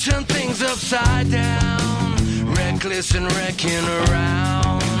 why you turn things upside down, reckless and wrecking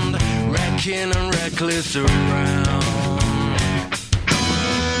around, wrecking and reckless around.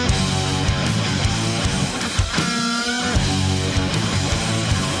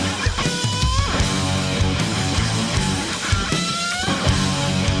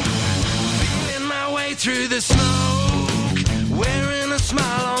 Feeling my way through the smoke, wearing a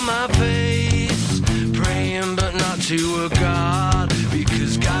smile on my face, praying but not to a God,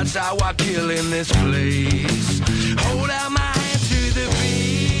 because God's how I kill in this place. Hold out my hand to the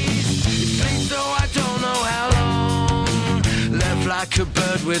beast, it sleeps though I don't know how long, left like a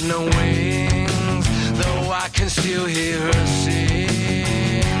bird with no wings, though I can still hear her sing.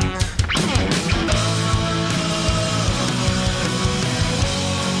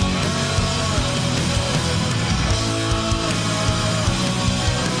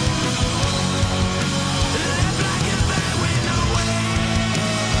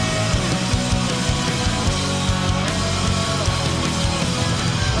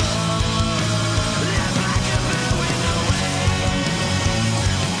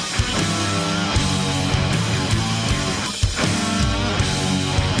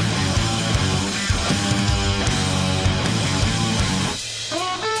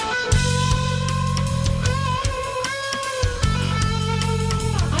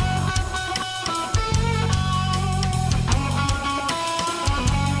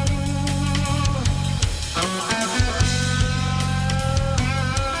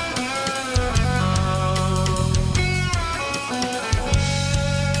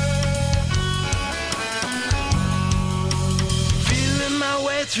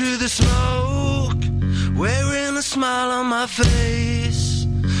 through the smoke, wearing a smile on my face,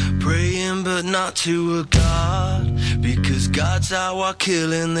 praying but not to a god, because God's how I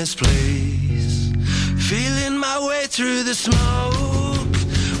kill in this place. Feeling my way through the smoke,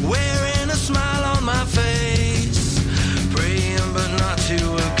 wearing a smile on my face, praying but not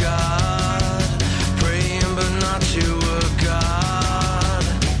to a god, praying but not to a god.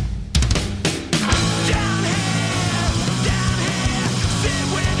 Down here, sit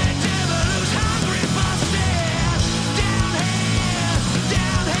with the devil who's hungry for sin. Down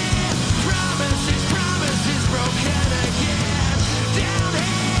here, promises broken again. Down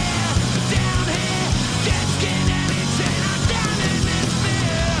here, dead skin and insane. I'm down in this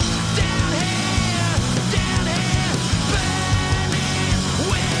fear. Down here, burning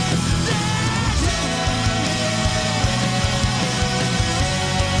with the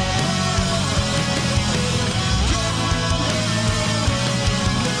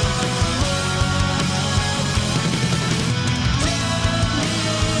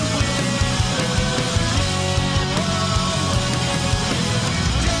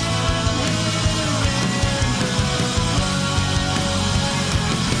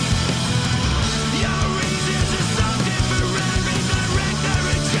your reasons are so different. Resurrect the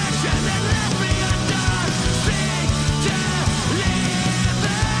rejection that left me undone. Seek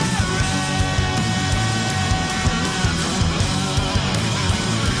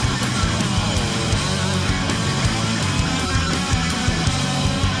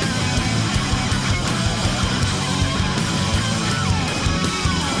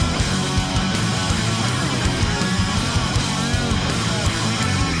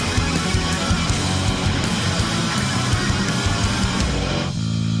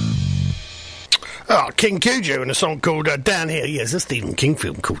King Cujo and a song called Down Here. Yeah, it's a Stephen King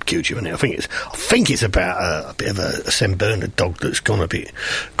film called Cujo, isn't it? I think it's about a bit of a St Bernard dog that's gone a bit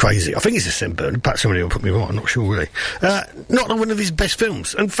crazy. I think it's a St Bernard. Perhaps somebody will put me right. I'm not sure really. Not one of his best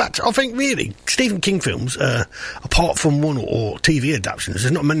films. In fact, I think really Stephen King films, apart from one or TV adaptations,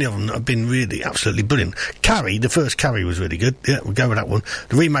 there's not many of them that have been really absolutely brilliant. Carrie, the first Carrie was really good. Yeah, we'll go with that one.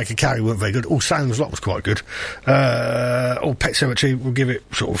 The remake of Carrie weren't very good. Salem's Lot was quite good. Pet Sematary, we'll give it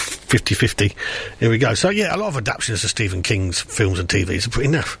sort of 50-50. Here we go. So yeah, a lot of adaptations of Stephen King's films and TVs are pretty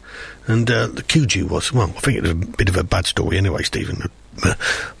naff. And the Cujo was, well, I think it was a bit of a bad story anyway, Stephen.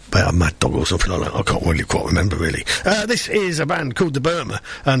 About a mad dog or something like that. I can't really quite remember, really. This is a band called the Burma,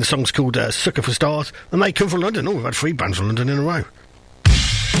 and the song's called Sucker for Stars, and they come from London. Oh, we've had 3 bands from London in a row.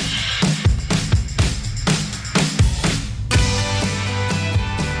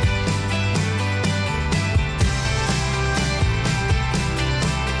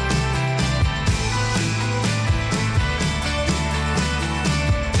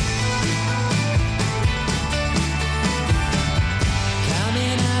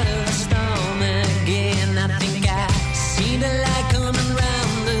 coming out of the storm again. I think I see the light coming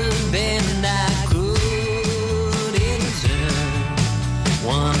round the bend. I couldn't turn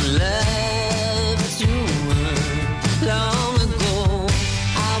one love to one. Long ago,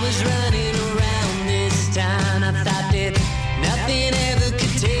 I was running around this town. I thought that nothing ever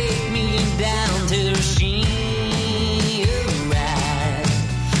could take me down till she arrived.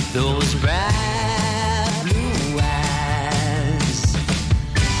 Those bright blue eyes.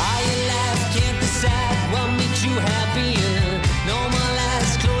 All your life can't decide what makes you happier. No more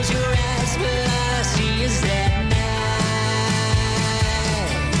lies, close your eyes, but I see is that night.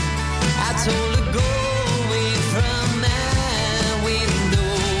 I told her go away from my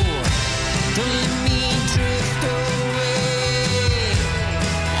window. Don't let me drift away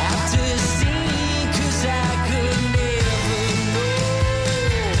out to sea, 'cause I could never know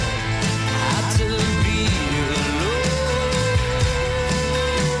how to be alone.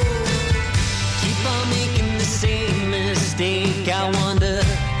 Keep on making the same mistake. I wonder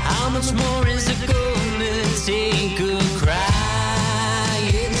how much more is it gonna take? A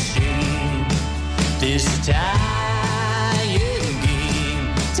crying shame, this tired game,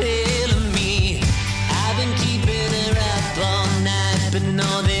 telling me I've been keeping her up all night, but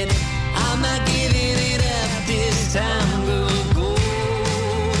know that I'm not giving it up this time. We'll go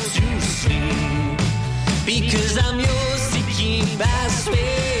to sleep, because I'm yours to keep, I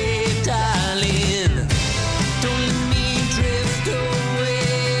swear, darling. Don't let me drift away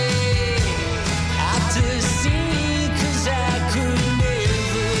out to sea, 'cause I could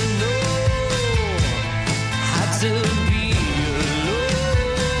never know how to be alone.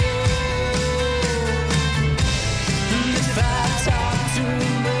 And if I talk too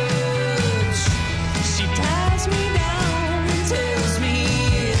much, she ties me down and tells me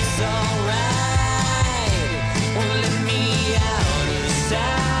it's alright. Won't let me out of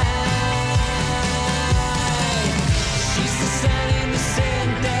sight.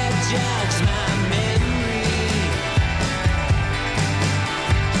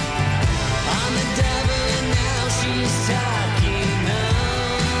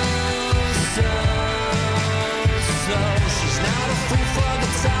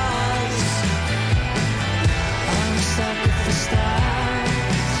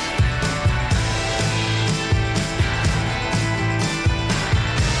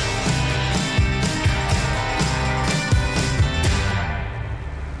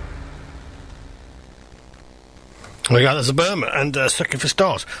 There you go, that's a Burma, and Sucking for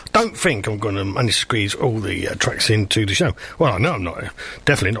Stars. Don't think I'm going to manage to squeeze all the tracks into the show. Well, I know I'm not.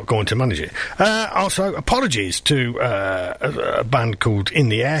 Definitely not going to manage it. Also, apologies to a band called In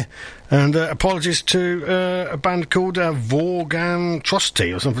the Air, and apologies to a band called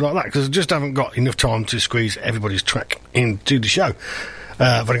Vaughanstrosity or something like that, because I just haven't got enough time to squeeze everybody's track into the show.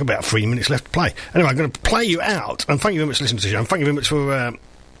 I've only got about 3 minutes left to play. Anyway, I'm going to play you out, and thank you very much for listening to the show, and thank you very much for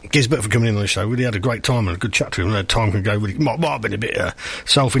Gizz for coming in on the show. Really had a great time and a good chat to him. Time can go really... Might have been a bit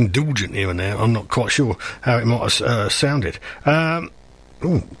self-indulgent here and there. I'm not quite sure how it might have sounded. What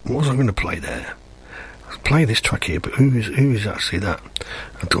was I going to play there? I'll play this track here, but who is actually that?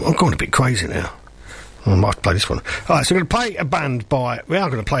 I'm going a bit crazy now. I might have to play this one. Alright, so I'm going to play a band by... We are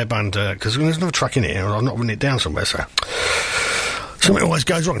going to play a band, because there's another track in here, and I've not written it down somewhere, so... Something always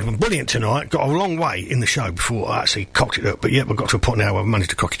goes wrong. I've been brilliant tonight. Got a long way in the show before I actually cocked it up. But yeah, we've got to a point now where I've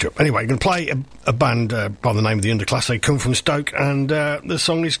managed to cock it up. Anyway, I'm going to play a band by the name of the Underclass. They come from Stoke, and the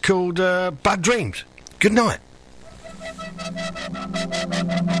song is called Bad Dreams. Good night.